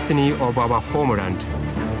destiny of our homeland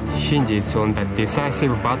hinges on the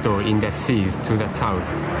decisive battle in the seas to the south,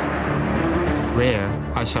 where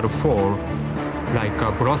I shall fall like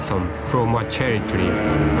a blossom from a cherry tree."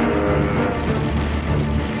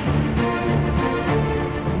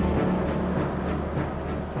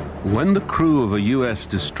 When the crew of a U.S.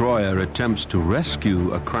 destroyer attempts to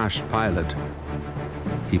rescue a crashed pilot,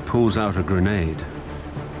 he pulls out a grenade.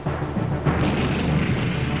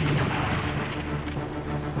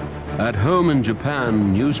 At home in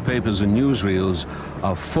Japan, newspapers and newsreels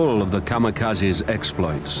are full of the kamikazes'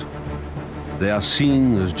 exploits. They are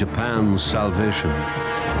seen as Japan's salvation.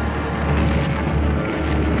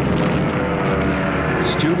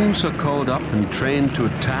 Students are called up and trained to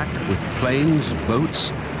attack with planes,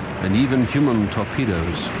 boats, and even human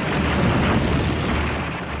torpedoes.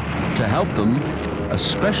 To help them, a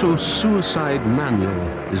special suicide manual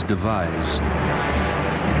is devised.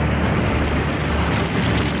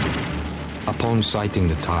 Upon sighting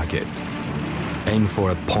the target, aim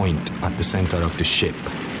for a point at the center of the ship.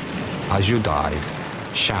 As you dive,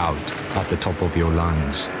 shout at the top of your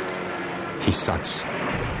lungs, "Hissatsu,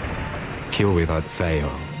 kill without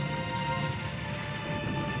fail."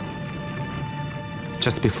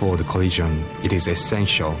 Just before the collision, it is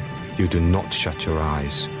essential you do not shut your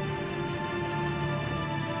eyes.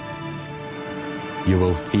 You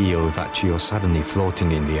will feel that you are suddenly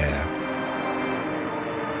floating in the air.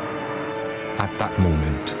 At that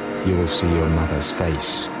moment, you will see your mother's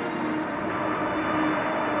face.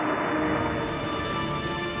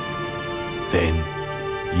 Then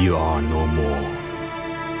you are no more.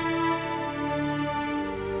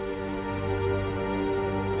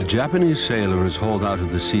 A Japanese sailor is hauled out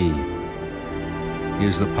of the sea. He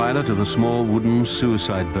is the pilot of a small wooden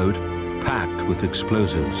suicide boat packed with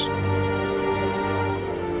explosives.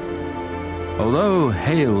 Although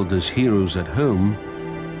hailed as heroes at home,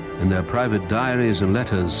 in their private diaries and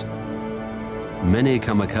letters, many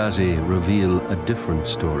kamikaze reveal a different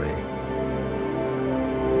story.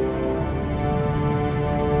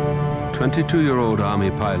 22-year-old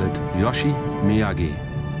Army pilot Yoshi Miyagi.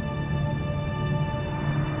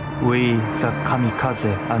 We, the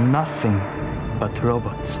kamikaze, are nothing but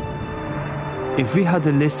robots. If we had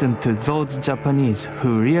listened to those Japanese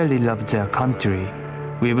who really loved their country,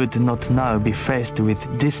 we would not now be faced with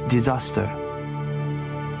this disaster.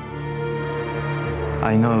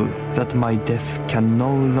 I know that my death can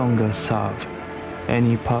no longer serve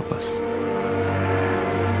any purpose.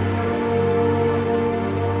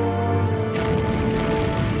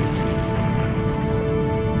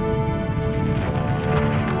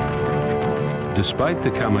 Despite the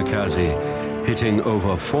kamikaze hitting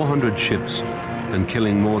over 400 ships and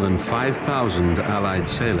killing more than 5,000 Allied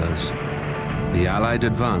sailors, the Allied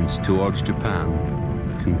advance towards Japan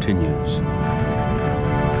continues.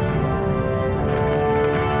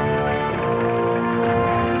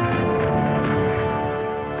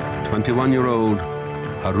 "21-year-old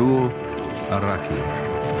Haruo Araki.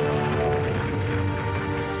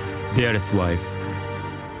 Dearest wife,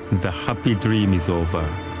 the happy dream is over.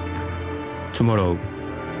 Tomorrow,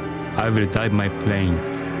 I will dive my plane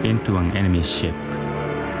into an enemy ship.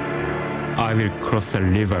 I will cross a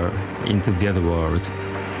river into the other world,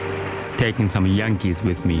 taking some Yankees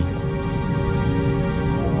with me.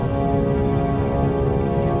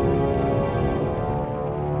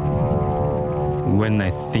 When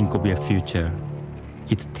I think of your future,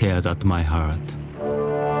 it tears at my heart."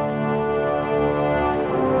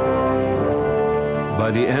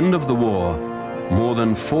 By the end of the war, more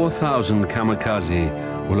than 4,000 kamikaze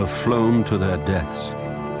will have flown to their deaths.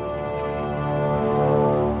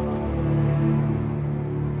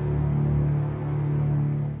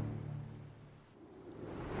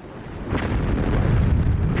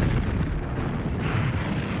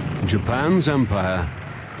 Japan's empire,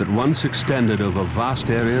 that once extended over vast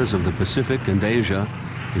areas of the Pacific and Asia,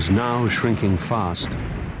 is now shrinking fast.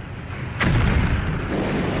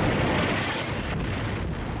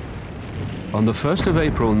 On the 1st of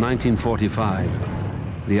April 1945,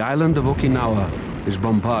 the island of Okinawa is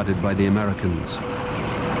bombarded by the Americans.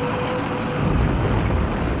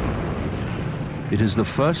 It is the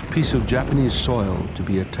first piece of Japanese soil to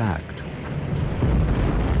be attacked.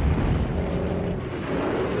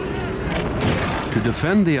 To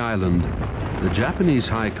defend the island, the Japanese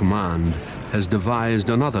High Command has devised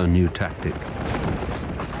another new tactic.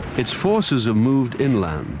 Its forces have moved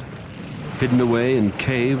inland, hidden away in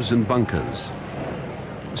caves and bunkers.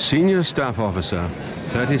 Senior Staff Officer,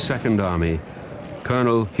 32nd Army,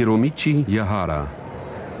 Colonel Hiromichi Yahara.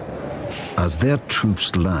 As their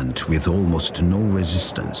troops land with almost no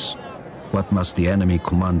resistance, what must the enemy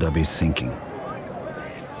commander be thinking?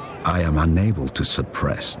 I am unable to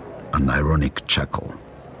suppress an ironic chuckle.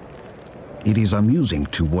 It is amusing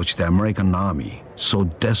to watch the American army so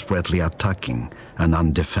desperately attacking an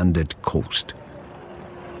undefended coast.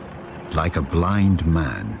 Like a blind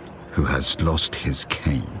man who has lost his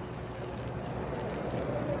cane.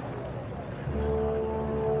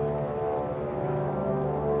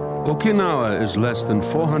 Okinawa is less than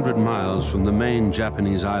 400 miles from the main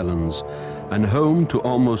Japanese islands and home to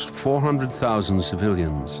almost 400,000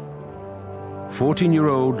 civilians.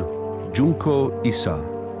 14-year-old Junko Issa.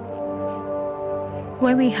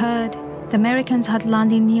 When we heard the Americans had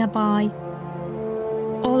landed nearby,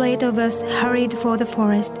 all 8 of us hurried for the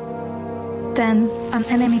forest. Then an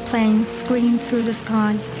enemy plane screamed through the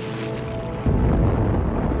sky.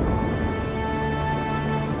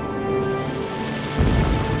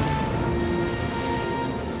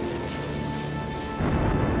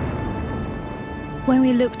 When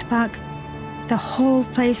we looked back, the whole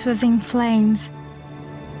place was in flames.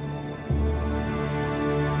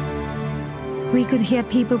 We could hear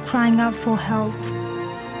people crying out for help.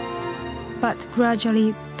 But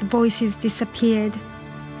gradually, the voices disappeared.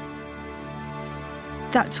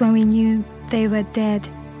 That's when we knew they were dead.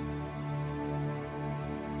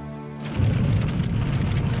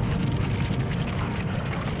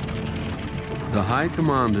 The High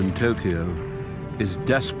Command in Tokyo is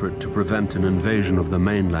desperate to prevent an invasion of the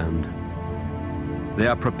mainland. They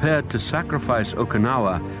are prepared to sacrifice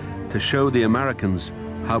Okinawa to show the Americans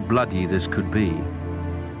how bloody this could be.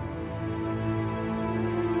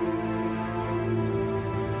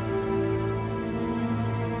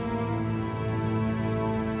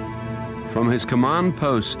 From his command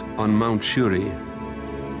post on Mount Shuri,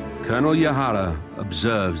 Colonel Yahara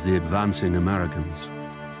observes the advancing Americans.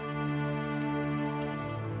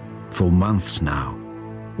 For months now,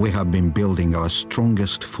 we have been building our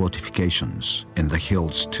strongest fortifications in the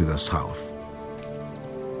hills to the south.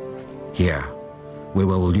 Here, we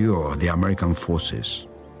will lure the American forces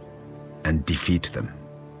and defeat them.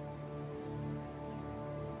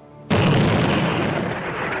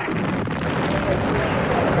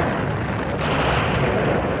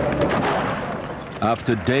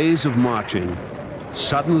 After days of marching,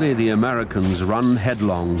 suddenly the Americans run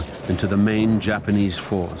headlong into the main Japanese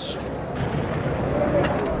force.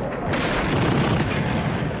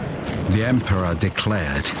 The Emperor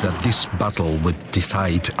declared that this battle would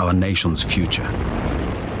decide our nation's future.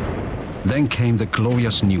 Then came the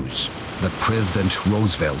glorious news that President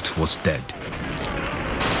Roosevelt was dead.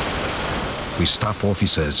 We staff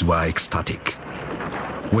officers were ecstatic.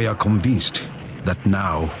 We are convinced that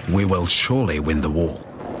now we will surely win the war.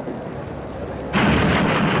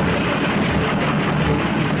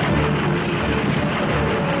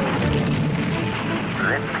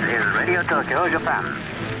 This is Radio Tokyo, Japan.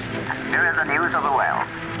 Here is the news of the world.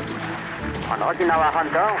 On Okinawa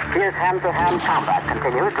Hondo, fierce hand-to-hand combat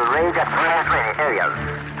continues to rage at various areas.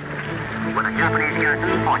 With the Japanese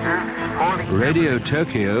garrison forces holding... Radio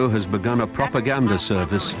Tokyo has begun a propaganda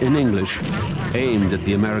service in English aimed at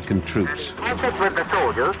the American troops. In contact with the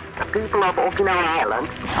soldiers, the people of Okinawa Island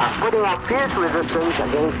are putting up fierce resistance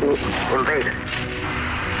against the invaders.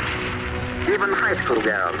 Even high school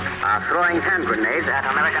girls are throwing hand grenades at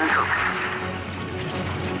American troops.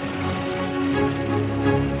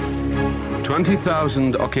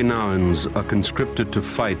 20,000 Okinawans are conscripted to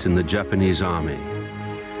fight in the Japanese army.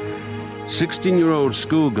 16-year-old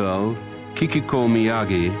schoolgirl Kikiko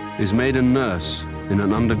Miyagi is made a nurse in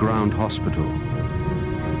an underground hospital.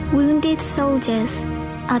 Wounded soldiers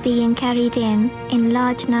are being carried in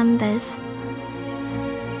large numbers.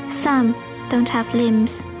 Some don't have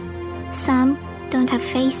limbs. Some don't have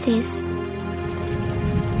faces.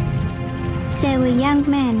 There were young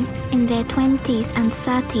men in their 20s and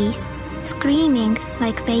 30s screaming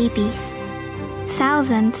like babies.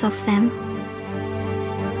 Thousands of them.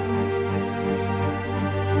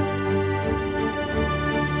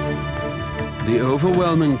 The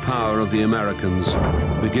overwhelming power of the Americans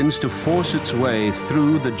begins to force its way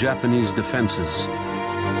through the Japanese defenses.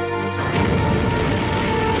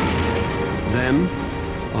 Then,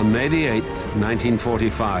 on May the 8th,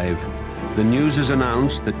 1945, the news is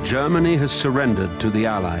announced that Germany has surrendered to the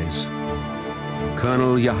Allies.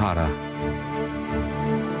 Colonel Yahara.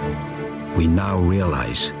 We now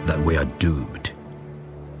realize that we are doomed.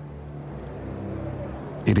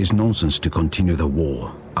 It is nonsense to continue the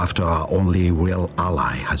war after our only real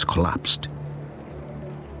ally has collapsed.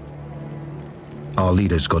 Our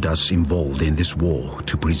leaders got us involved in this war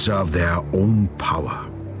to preserve their own power.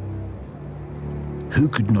 Who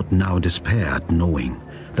could not now despair at knowing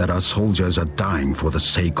that our soldiers are dying for the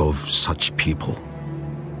sake of such people?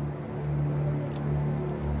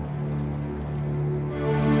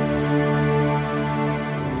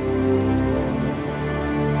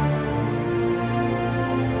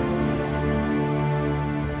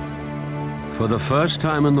 For the first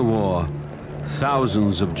time in the war,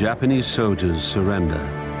 thousands of Japanese soldiers surrender.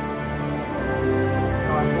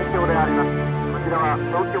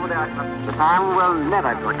 Japan will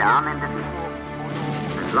never go down in defeat.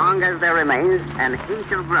 As long as there remains an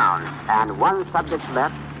inch of ground and one subject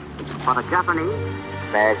left, for the Japanese,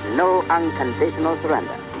 there is no unconditional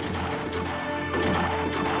surrender.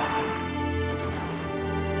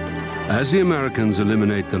 As the Americans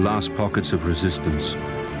eliminate the last pockets of resistance,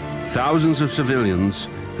 thousands of civilians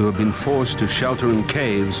who have been forced to shelter in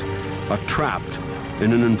caves are trapped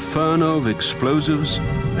in an inferno of explosives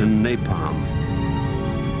and napalm.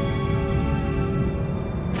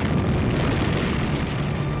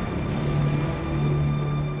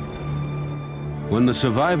 When the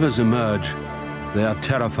survivors emerge, they are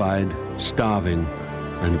terrified, starving,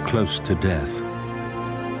 and close to death.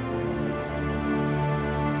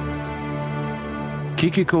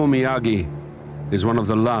 Kikiko Miyagi is one of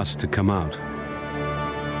the last to come out.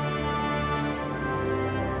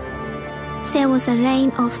 There was a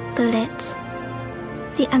rain of bullets.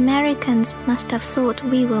 The Americans must have thought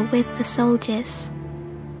we were with the soldiers.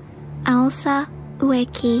 Aosa,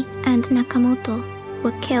 Ueki, and Nakamoto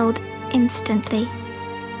were killed instantly.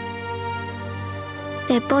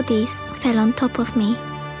 Their bodies fell on top of me.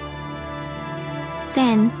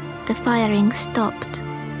 Then the firing stopped.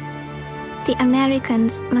 The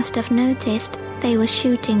Americans must have noticed they were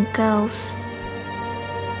shooting girls.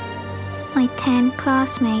 My 10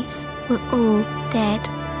 classmates were all dead.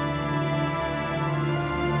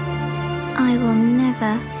 I will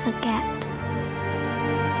never forget.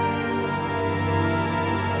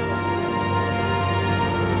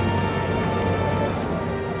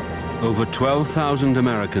 Over 12,000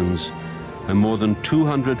 Americans and more than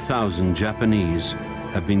 200,000 Japanese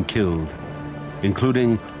have been killed,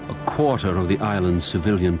 including a quarter of the island's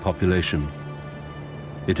civilian population.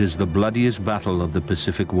 It is the bloodiest battle of the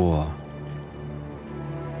Pacific War.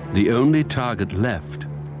 The only target left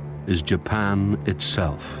is Japan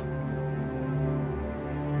itself.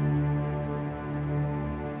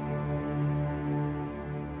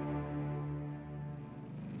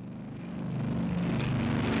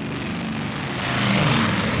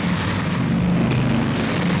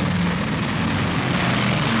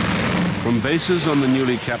 From bases on the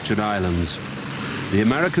newly captured islands, the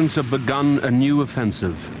Americans have begun a new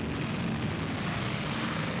offensive.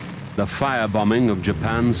 The firebombing of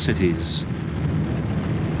Japan's cities.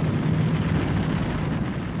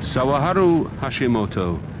 Sawaharu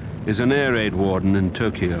Hashimoto is an air raid warden in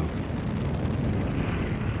Tokyo.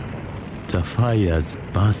 The fires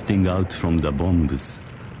bursting out from the bombs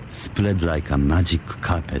spread like a magic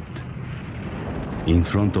carpet. In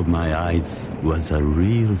front of my eyes was a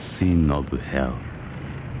real scene of hell.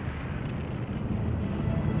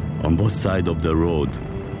 On both sides of the road,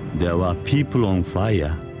 there were people on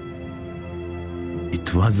fire.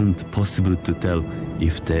 It wasn't possible to tell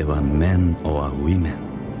if they were men or women.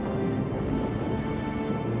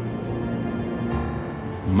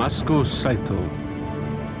 Masuko Saito.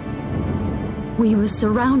 We were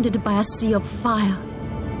surrounded by a sea of fire.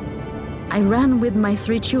 I ran with my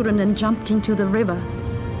 3 children and jumped into the river.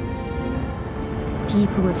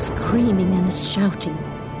 People were screaming and shouting.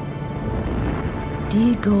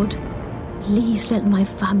 Dear God, please let my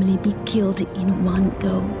family be killed in one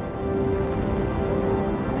go.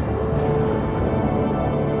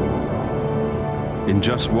 In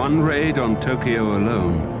just one raid on Tokyo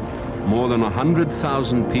alone, more than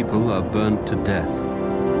 100,000 people are burnt to death.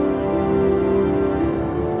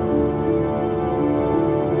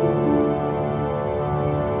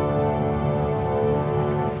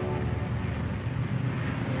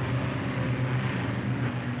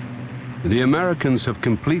 The Americans have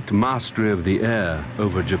complete mastery of the air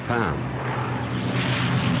over Japan.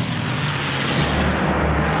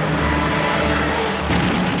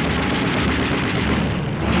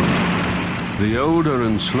 The older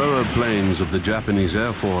and slower planes of the Japanese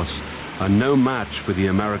Air Force are no match for the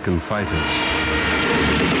American fighters.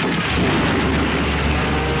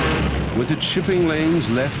 With its shipping lanes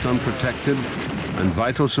left unprotected and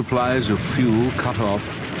vital supplies of fuel cut off,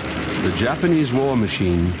 the Japanese war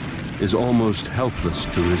machine is almost helpless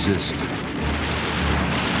to resist.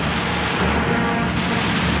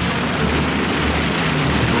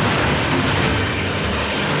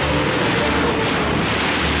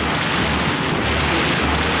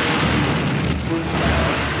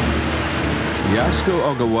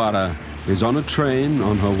 Yasuko Ogawara is on a train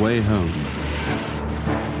on her way home.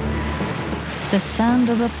 The sound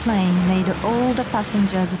of a plane made all the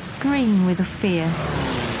passengers scream with fear.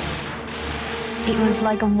 It was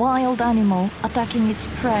like a wild animal attacking its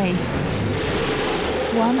prey.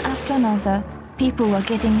 One after another, people were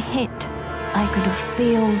getting hit. I could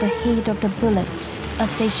feel the heat of the bullets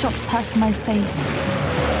as they shot past my face.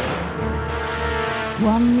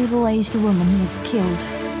 One middle-aged woman was killed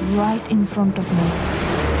right in front of me.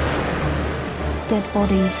 Dead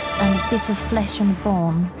bodies and bits of flesh and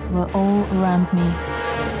bone were all around me.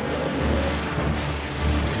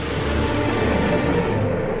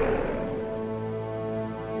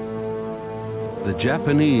 The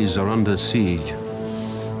Japanese are under siege.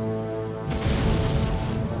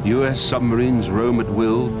 US submarines roam at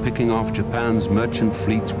will, picking off Japan's merchant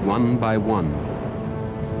fleet one by one.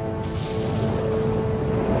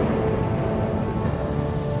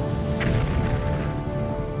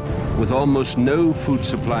 With almost no food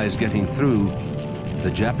supplies getting through, the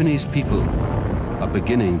Japanese people are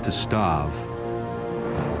beginning to starve.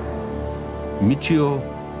 Michio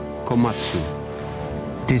Komatsu.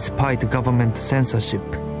 Despite government censorship,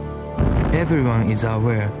 everyone is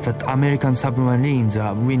aware that American submarines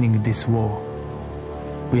are winning this war.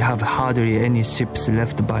 We have hardly any ships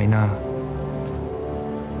left by now.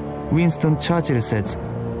 Winston Churchill says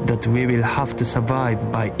that we will have to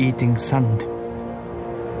survive by eating sand.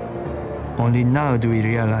 Only now do we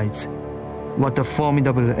realize what a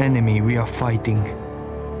formidable enemy we are fighting.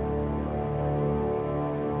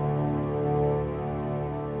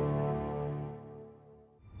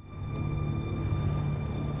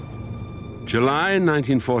 July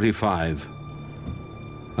 1945.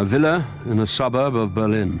 A villa in a suburb of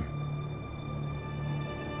Berlin.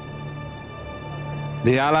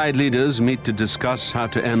 The Allied leaders meet to discuss how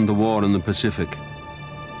to end the war in the Pacific.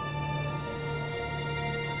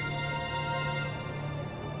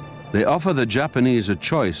 They offer the Japanese a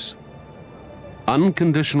choice: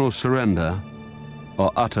 unconditional surrender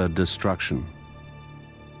or utter destruction.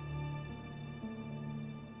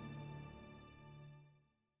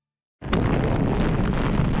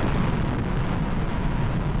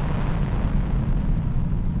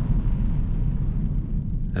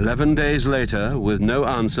 "11 days later, with no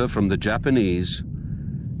answer from the Japanese,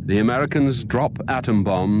 the Americans drop atom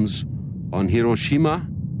bombs on Hiroshima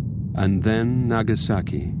and then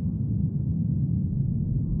Nagasaki.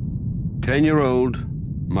 10-year-old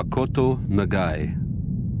Makoto Nagai.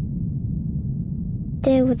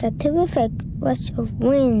 There was a terrific rush of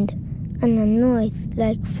wind and a noise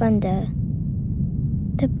like thunder.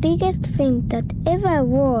 The biggest thing that ever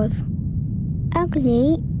was,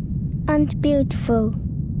 ugly and beautiful.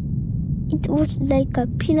 It was like a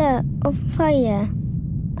pillar of fire.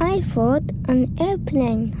 I thought an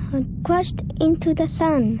airplane had crashed into the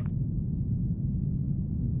sun.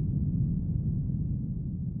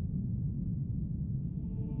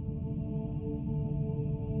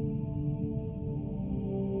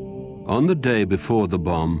 On the day before the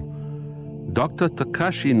bomb, Dr.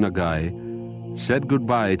 Takashi Nagai said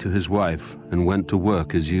goodbye to his wife and went to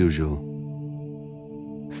work as usual.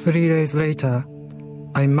 3 days later,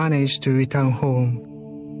 I managed to return home.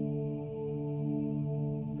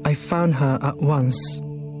 I found her at once,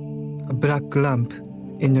 a black lamp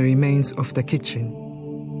in the remains of the kitchen.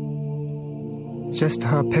 Just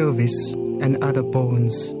her pelvis and other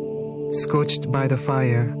bones, scorched by the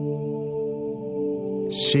fire.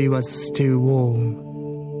 She was still warm.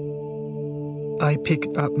 I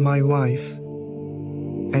picked up my wife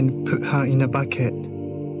and put her in a bucket,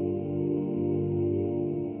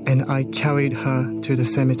 and I carried her to the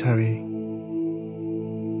cemetery.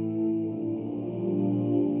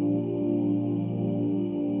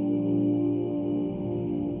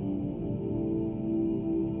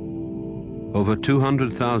 Over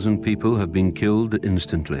 200,000 people have been killed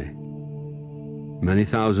instantly. Many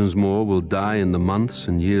thousands more will die in the months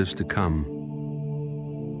and years to come.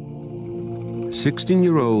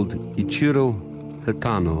 16-year-old Ichiro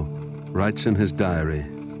Hitano writes in his diary,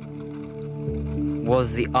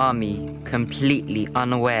 "Was the army completely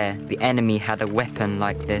unaware the enemy had a weapon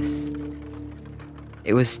like this?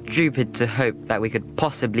 It was stupid to hope that we could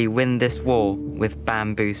possibly win this war with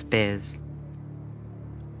bamboo spears.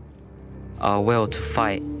 Our will to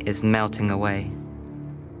fight is melting away.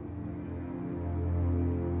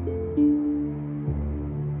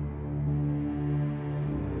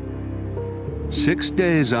 Six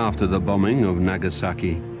days after the bombing of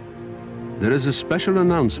Nagasaki, there is a special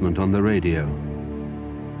announcement on the radio.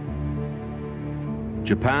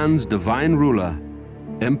 Japan's divine ruler,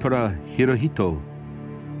 Emperor Hirohito,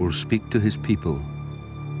 will speak to his people.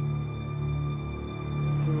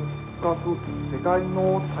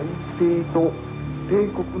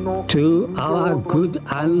 To our good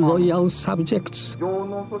and loyal subjects,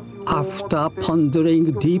 after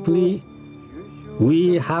pondering deeply,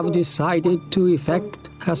 we have decided to effect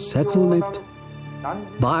a settlement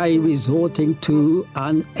by resorting to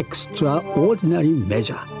an extraordinary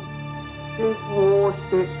measure.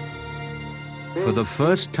 For the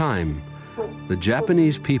first time, the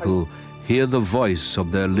Japanese people hear the voice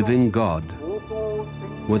of their living God.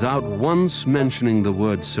 Without once mentioning the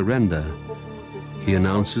word surrender, he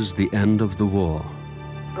announces the end of the war.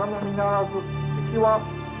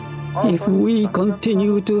 If we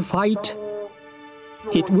continue to fight,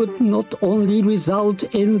 it would not only result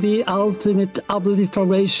in the ultimate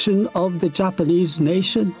obliteration of the Japanese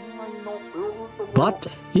nation, but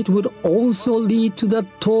it would also lead to the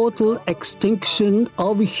total extinction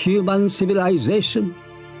of human civilization.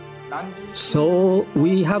 So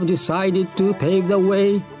we have decided to pave the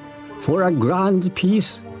way for a grand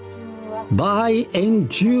peace by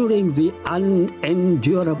enduring the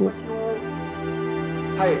unendurable.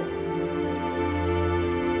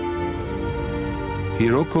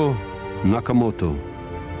 Hiroko Nakamoto.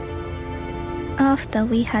 After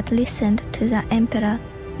we had listened to the emperor,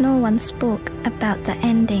 no one spoke about the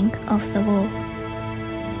ending of the war.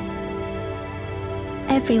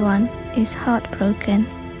 Everyone is heartbroken,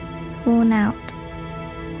 worn out.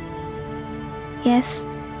 Yes,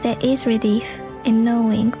 there is relief in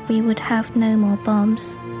knowing we would have no more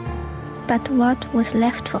bombs. But what was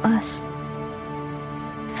left for us?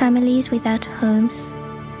 Families without homes,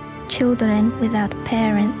 children without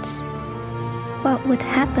parents. What would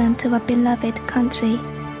happen to our beloved country?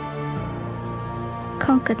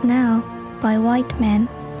 Conquered now by white men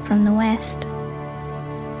from the West.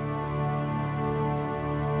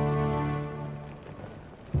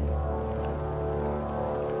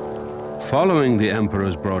 Following the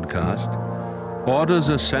emperor's broadcast, orders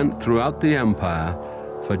are sent throughout the empire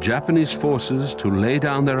for Japanese forces to lay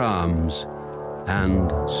down their arms and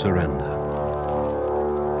surrender.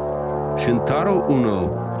 Shintaro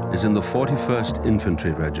Uno is in the 41st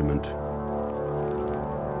Infantry Regiment.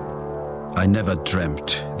 I never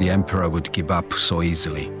dreamt the emperor would give up so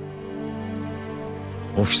easily.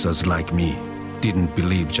 Officers like me didn't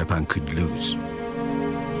believe Japan could lose.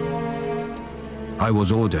 I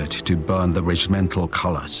was ordered to burn the regimental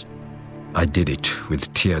colors. I did it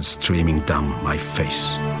with tears streaming down my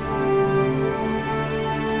face.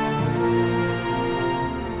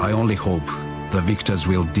 I only hope the victors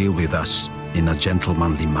will deal with us in a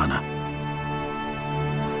gentlemanly manner.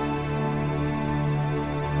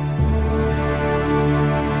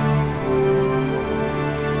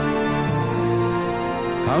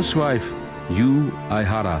 Housewife Yu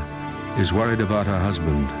Aihara is worried about her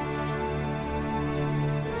husband.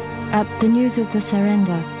 At the news of the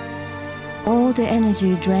surrender, all the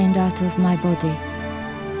energy drained out of my body.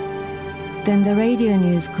 Then the radio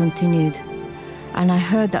news continued, and I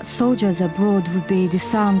heard that soldiers abroad would be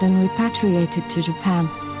disarmed and repatriated to Japan.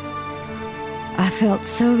 I felt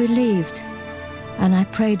so relieved, and I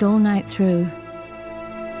prayed all night through.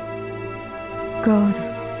 God,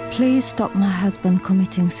 please stop my husband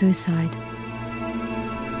committing suicide.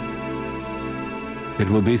 It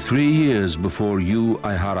will be 3 years before Yu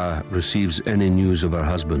Aihara receives any news of her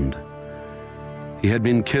husband. He had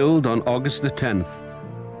been killed on August the 10th,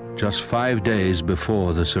 just 5 days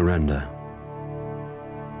before the surrender.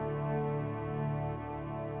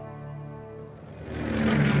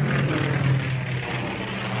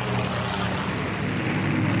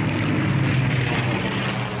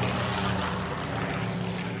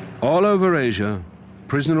 All over Asia,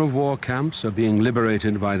 prisoner of war camps are being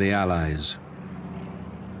liberated by the Allies.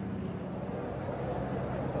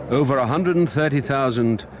 Over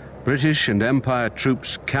 130,000 British and Empire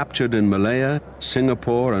troops captured in Malaya,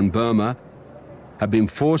 Singapore and Burma have been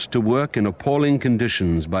forced to work in appalling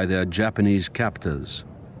conditions by their Japanese captors.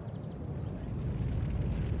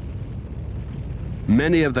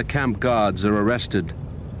 Many of the camp guards are arrested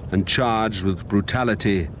and charged with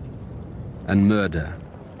brutality and murder.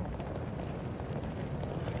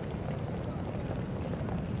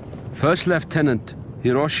 First Lieutenant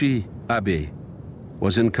Hiroshi Abe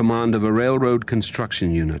was in command of a railroad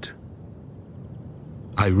construction unit.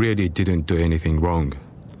 I really didn't do anything wrong.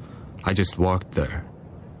 I just worked there.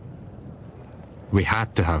 We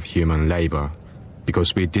had to have human labor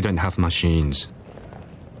because we didn't have machines.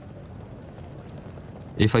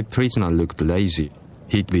 If a prisoner looked lazy,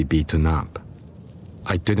 he'd be beaten up.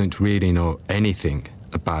 I didn't really know anything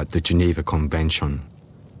about the Geneva Convention.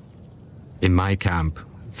 In my camp,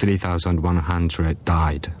 3,100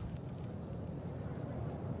 died.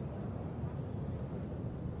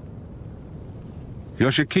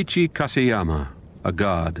 Yoshikichi Kaseyama, a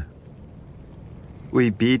guard. We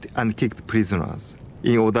beat and kicked prisoners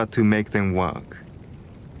in order to make them work.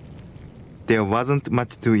 There wasn't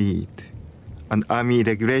much to eat, and army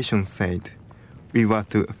regulations said we were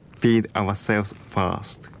to feed ourselves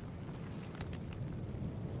first.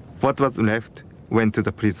 What was left went to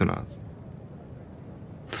the prisoners,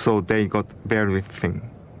 so they got very thin.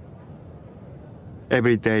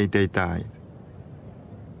 Every day they died.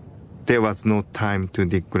 There was no time to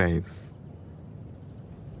dig graves.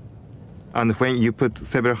 And when you put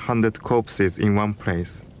several hundred corpses in one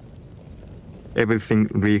place, everything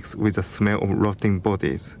reeks with the smell of rotting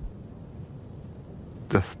bodies,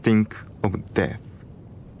 the stink of death.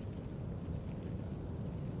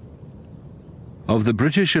 Of the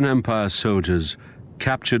British and Empire soldiers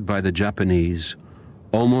captured by the Japanese,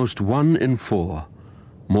 almost 1 in 4,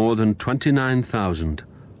 more than 29,000,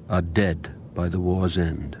 are dead by the war's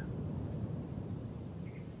end.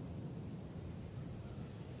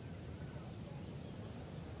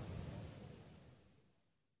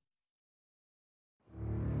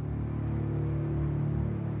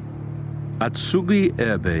 At Sugi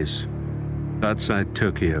Air Base, outside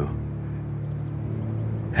Tokyo,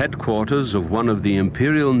 headquarters of one of the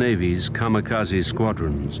Imperial Navy's kamikaze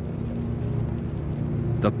squadrons,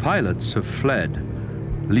 the pilots have fled,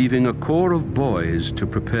 leaving a corps of boys to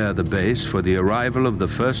prepare the base for the arrival of the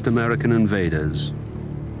first American invaders.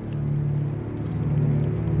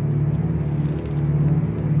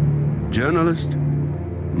 Journalist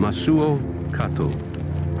Masuo Kato.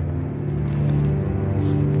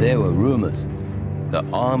 There were rumors that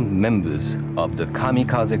armed members of the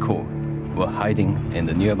kamikaze corps were hiding in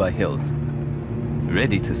the nearby hills,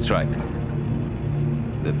 ready to strike.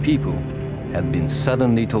 The people had been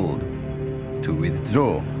suddenly told to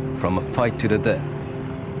withdraw from a fight to the death,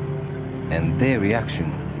 and their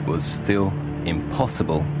reaction was still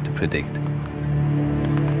impossible to predict.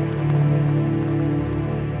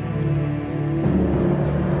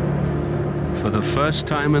 For the first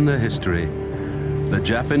time in their history, the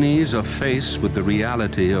Japanese are faced with the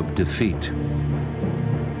reality of defeat.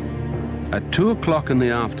 At 2 o'clock in the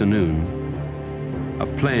afternoon, a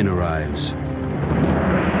plane arrives.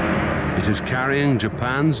 It is carrying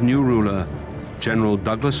Japan's new ruler, General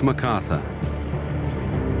Douglas MacArthur.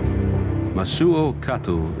 Masuo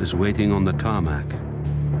Kato is waiting on the tarmac.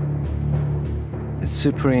 The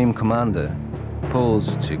Supreme Commander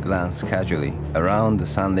paused to glance casually around the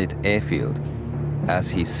sunlit airfield as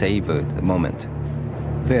he savored the moment,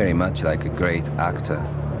 very much like a great actor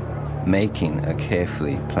making a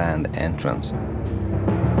carefully planned entrance.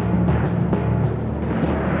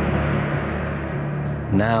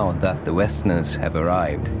 Now that the Westerners have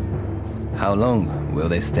arrived, how long will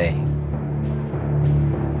they stay?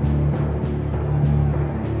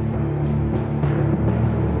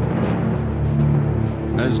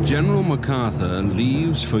 As General MacArthur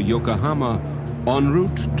leaves for Yokohama en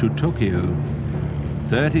route to Tokyo,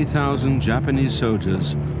 30,000 Japanese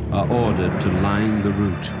soldiers are ordered to line the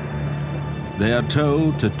route. They are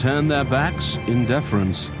told to turn their backs in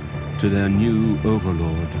deference to their new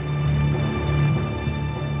overlord.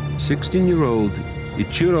 16-year-old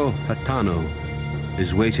Ichiro Hatano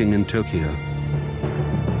is waiting in Tokyo.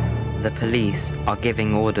 The police are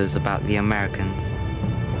giving orders about the Americans.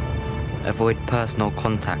 Avoid personal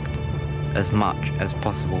contact as much as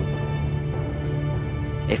possible.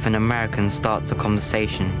 If an American starts a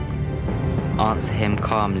conversation, answer him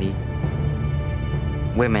calmly.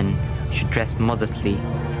 Women should dress modestly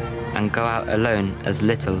and go out alone as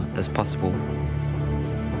little as possible.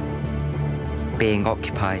 Being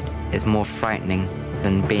occupied is more frightening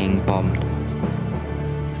than being bombed.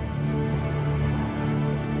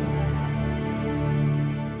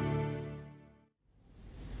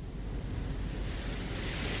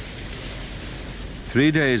 Three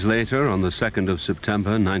days later, on the 2nd of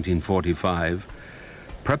September 1945,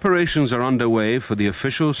 preparations are underway for the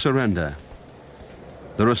official surrender.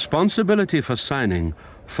 The responsibility for signing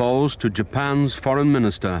falls to Japan's Foreign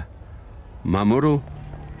Minister, Mamoru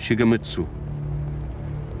Shigemitsu.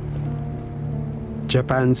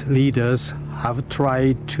 Japan's leaders have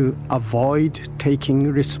tried to avoid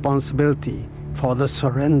taking responsibility for the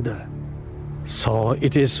surrender. So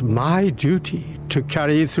it is my duty to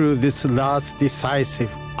carry through this last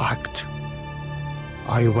decisive act.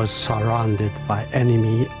 I was surrounded by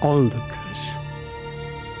enemy onlookers.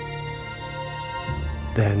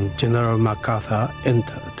 Then General MacArthur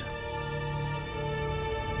entered.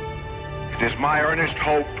 It is my earnest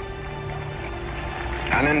hope,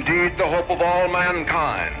 and indeed the hope of all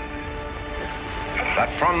mankind, that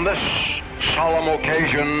from this solemn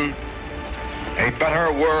occasion a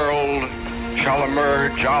better world shall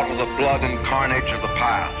emerge out of the blood and carnage of the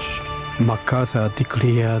past. MacArthur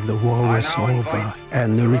declared the war was over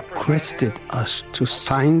and requested us to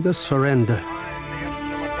sign the surrender.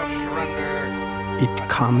 It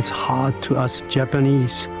comes hard to us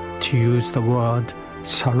Japanese to use the word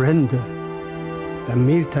surrender. The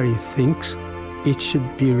military thinks it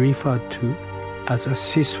should be referred to as a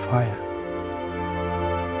ceasefire.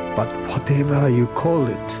 But whatever you call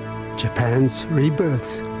it, Japan's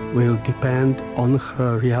rebirth will depend on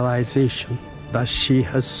her realization that she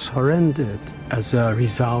has surrendered as a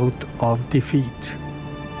result of defeat.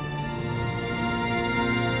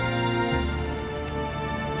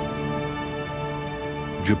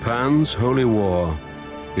 Japan's holy war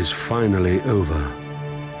is finally over.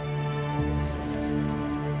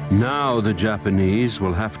 Now the Japanese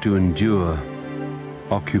will have to endure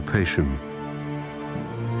occupation.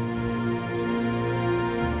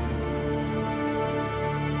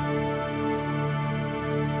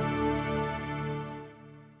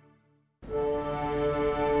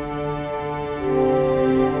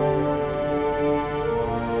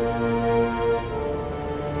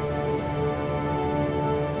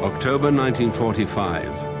 October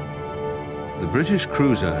 1945. The British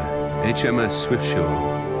cruiser HMS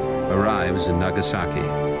Swiftsure arrives in Nagasaki.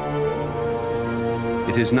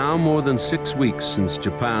 It is now more than 6 weeks since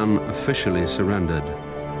Japan officially surrendered.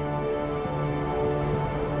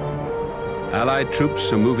 Allied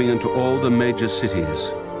troops are moving into all the major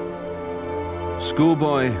cities.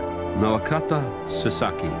 Schoolboy Nawakata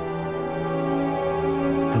Sasaki.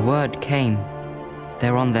 The word came.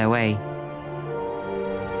 They're on their way.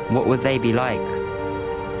 What would they be like?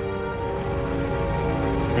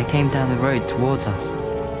 They came down the road towards us.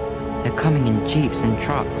 They're coming in jeeps and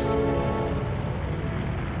trucks.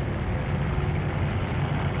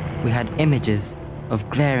 We had images of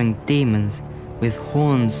glaring demons with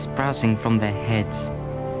horns sprouting from their heads.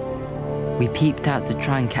 We peeped out to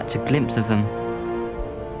try and catch a glimpse of them.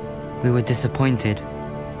 We were disappointed.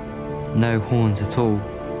 No horns at all.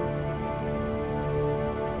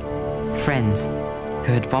 Friends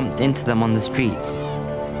who had bumped into them on the streets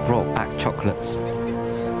brought back chocolates.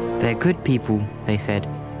 They're good people, they said.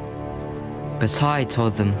 But I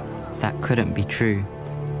told them that couldn't be true.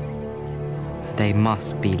 They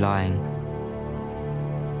must be lying.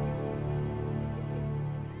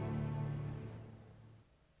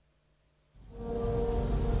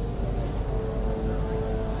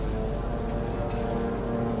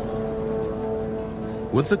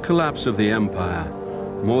 With the collapse of the empire,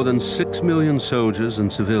 more than 6 million soldiers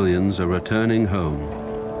and civilians are returning home.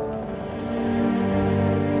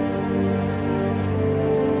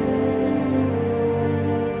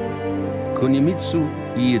 Kunimitsu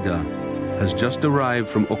Iida has just arrived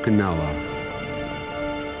from Okinawa.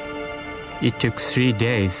 It took 3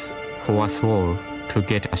 days for us all to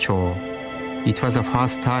get ashore. It was the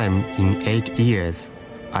first time in 8 years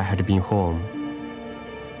I had been home.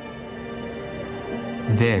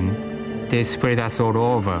 Then they spread us all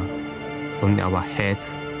over on our heads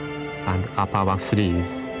and up our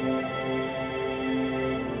sleeves.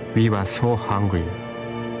 We were so hungry.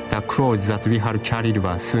 The clothes that we had carried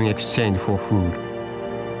were soon exchanged for food.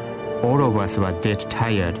 All of us were dead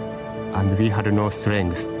tired, and we had no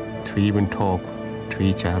strength to even talk to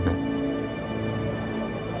each other.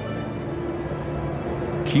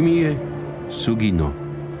 Kimie Sugino.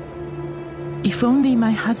 If only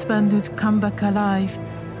my husband would come back alive,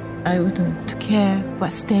 I wouldn't care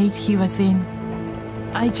what state he was in.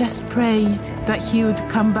 I just prayed that he would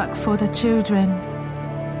come back for the children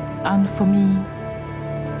and for me.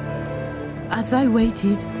 As I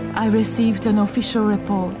waited, I received an official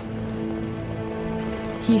report.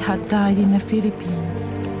 He had died in the Philippines.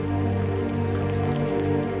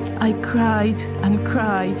 I cried and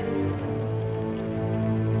cried.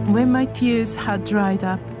 When my tears had dried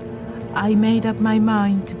up, I made up my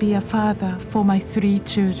mind to be a father for my 3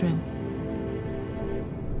 children.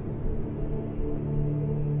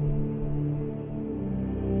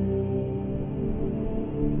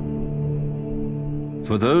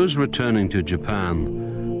 For those returning to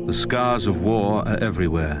Japan, the scars of war are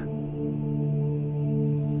everywhere.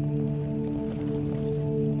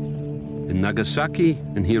 In Nagasaki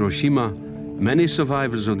and Hiroshima, many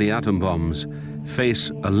survivors of the atom bombs face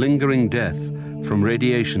a lingering death from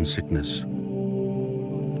radiation sickness.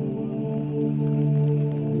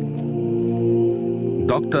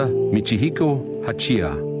 Dr. Michihiko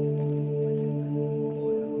Hachiya.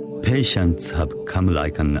 Patients have come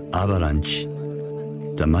like an avalanche.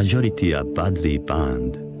 The majority are badly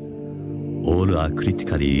burned. All are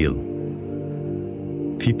critically ill.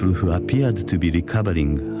 People who appeared to be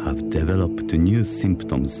recovering have developed new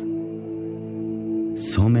symptoms.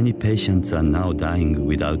 So many patients are now dying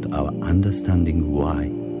without our understanding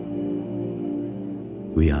why.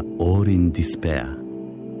 We are all in despair.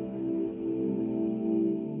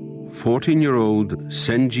 14-year-old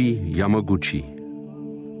Senji Yamaguchi.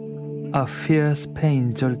 A fierce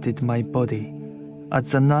pain jolted my body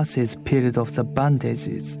as the nurses peeled off the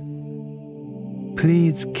bandages.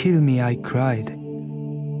 "Please kill me," I cried.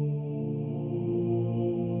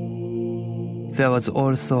 There was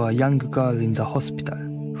also a young girl in the hospital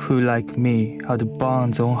who, like me, had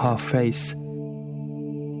burns on her face.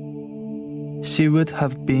 She would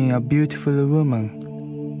have been a beautiful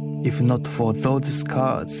woman if not for those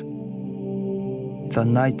scars. The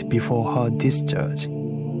night before her discharge,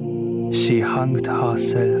 she hanged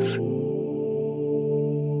herself.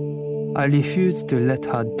 I refused to let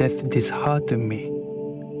her death dishearten me.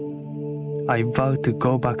 I vowed to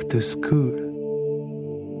go back to school,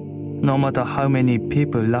 no matter how many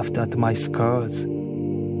people laughed at my scars.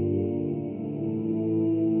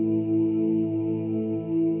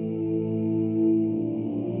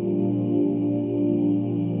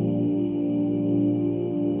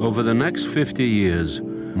 Over the next 50 years,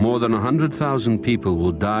 more than 100,000 people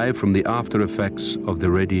will die from the after effects of the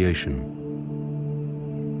radiation.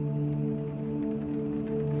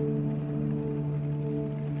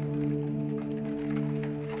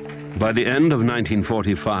 By the end of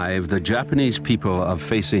 1945, the Japanese people are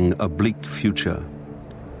facing a bleak future.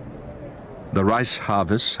 The rice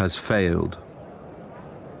harvest has failed.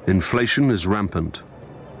 Inflation is rampant.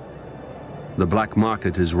 The black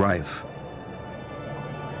market is rife.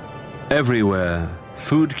 Everywhere,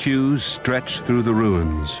 food queues stretch through the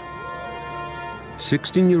ruins.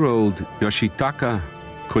 16-year-old Yoshitaka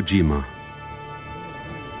Kojima.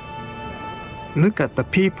 Look at the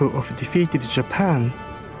people of defeated Japan.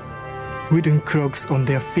 Wooden clogs on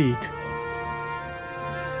their feet.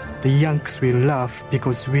 The Yanks will laugh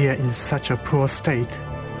because we are in such a poor state.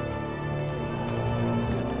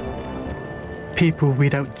 People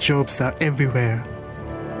without jobs are everywhere.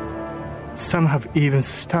 Some have even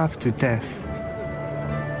starved to death.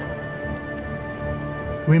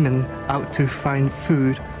 Women out to find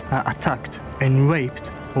food are attacked and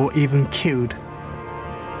raped or even killed.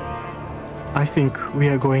 I think we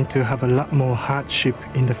are going to have a lot more hardship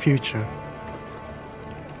in the future.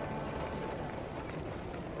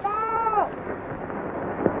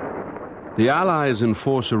 The Allies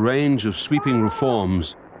enforce a range of sweeping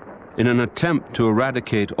reforms in an attempt to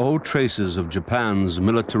eradicate all traces of Japan's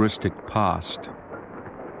militaristic past.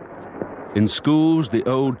 In schools, the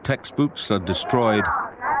old textbooks are destroyed,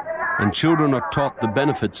 and children are taught the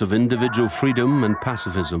benefits of individual freedom and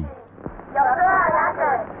pacifism.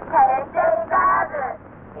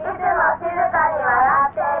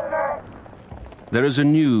 There is a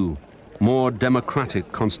new, more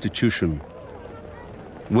democratic constitution.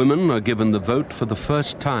 Women are given the vote for the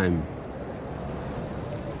first time.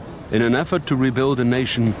 In an effort to rebuild a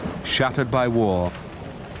nation shattered by war,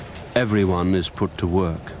 everyone is put to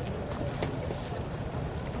work.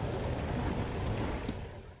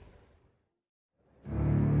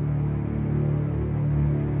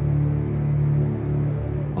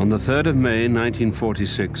 On the 3rd of May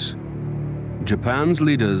 1946, Japan's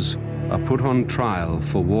leaders are put on trial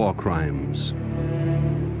for war crimes.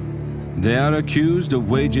 They are accused of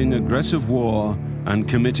waging aggressive war and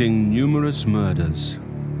committing numerous murders.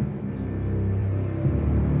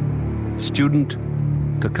 Student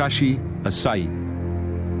Takashi Asai.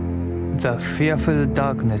 The fearful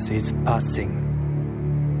darkness is passing.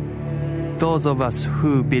 Those of us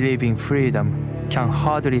who believe in freedom can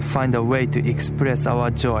hardly find a way to express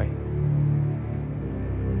our joy.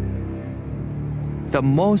 The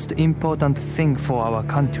most important thing for our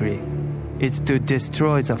country is to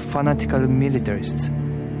destroy the fanatical militarists.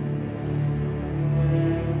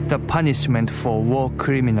 The punishment for war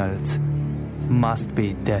criminals must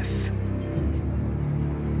be death.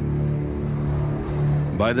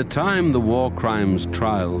 By the time the war crimes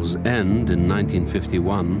trials end in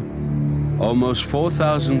 1951, almost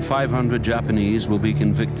 4,500 Japanese will be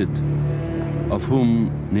convicted, of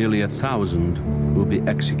whom nearly 1,000 will be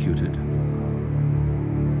executed.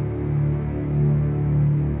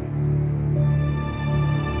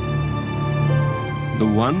 The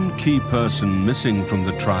one key person missing from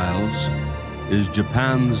the trials is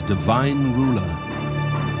Japan's divine ruler.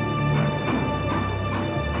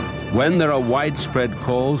 When there are widespread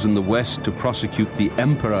calls in the West to prosecute the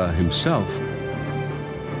emperor himself,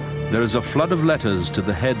 there is a flood of letters to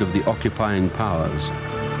the head of the occupying powers.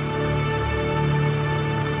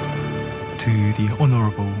 To the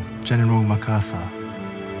Honorable General MacArthur,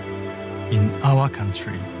 in our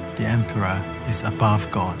country, the emperor is above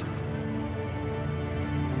God.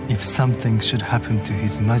 If something should happen to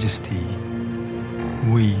His Majesty,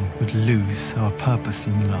 we would lose our purpose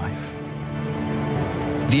in life.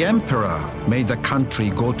 The emperor made the country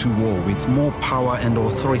go to war with more power and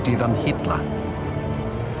authority than Hitler.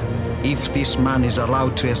 If this man is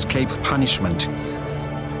allowed to escape punishment,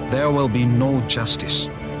 there will be no justice.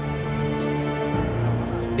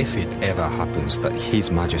 If it ever happens that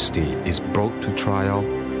His Majesty is brought to trial,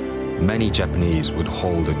 many Japanese would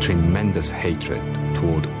hold a tremendous hatred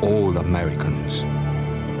toward all Americans.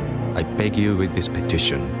 I beg you with this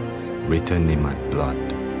petition, written in my blood.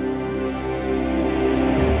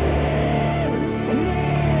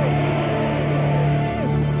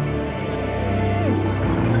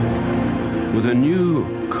 With a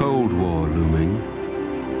new Cold War looming,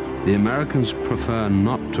 the Americans prefer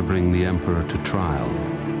not to bring the emperor to trial.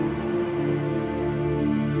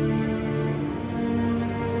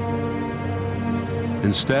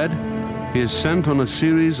 Instead, he is sent on a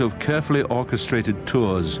series of carefully orchestrated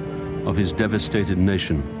tours of his devastated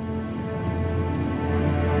nation.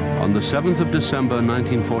 On the 7th of December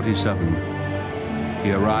 1947,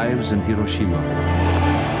 he arrives in Hiroshima.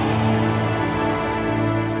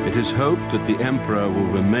 It is hoped that the emperor will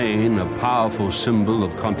remain a powerful symbol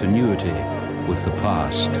of continuity with the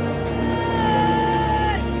past.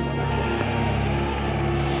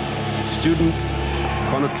 Student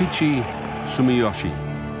Konokichi Sumiyoshi.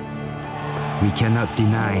 We cannot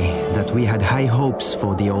deny that we had high hopes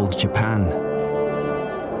for the old Japan.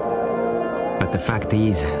 But the fact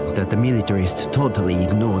is that the militarists totally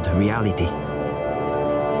ignored reality.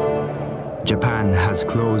 Japan has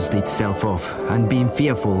closed itself off and been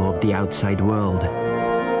fearful of the outside world.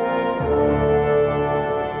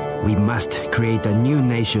 We must create a new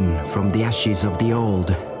nation from the ashes of the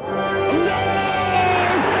old.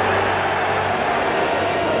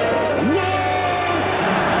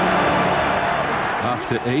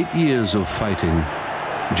 After 8 years of fighting,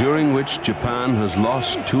 during which Japan has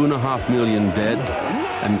lost 2.5 million dead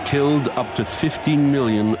and killed up to 15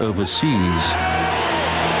 million overseas,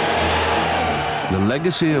 the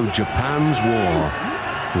legacy of Japan's war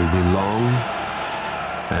will be long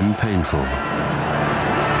and painful.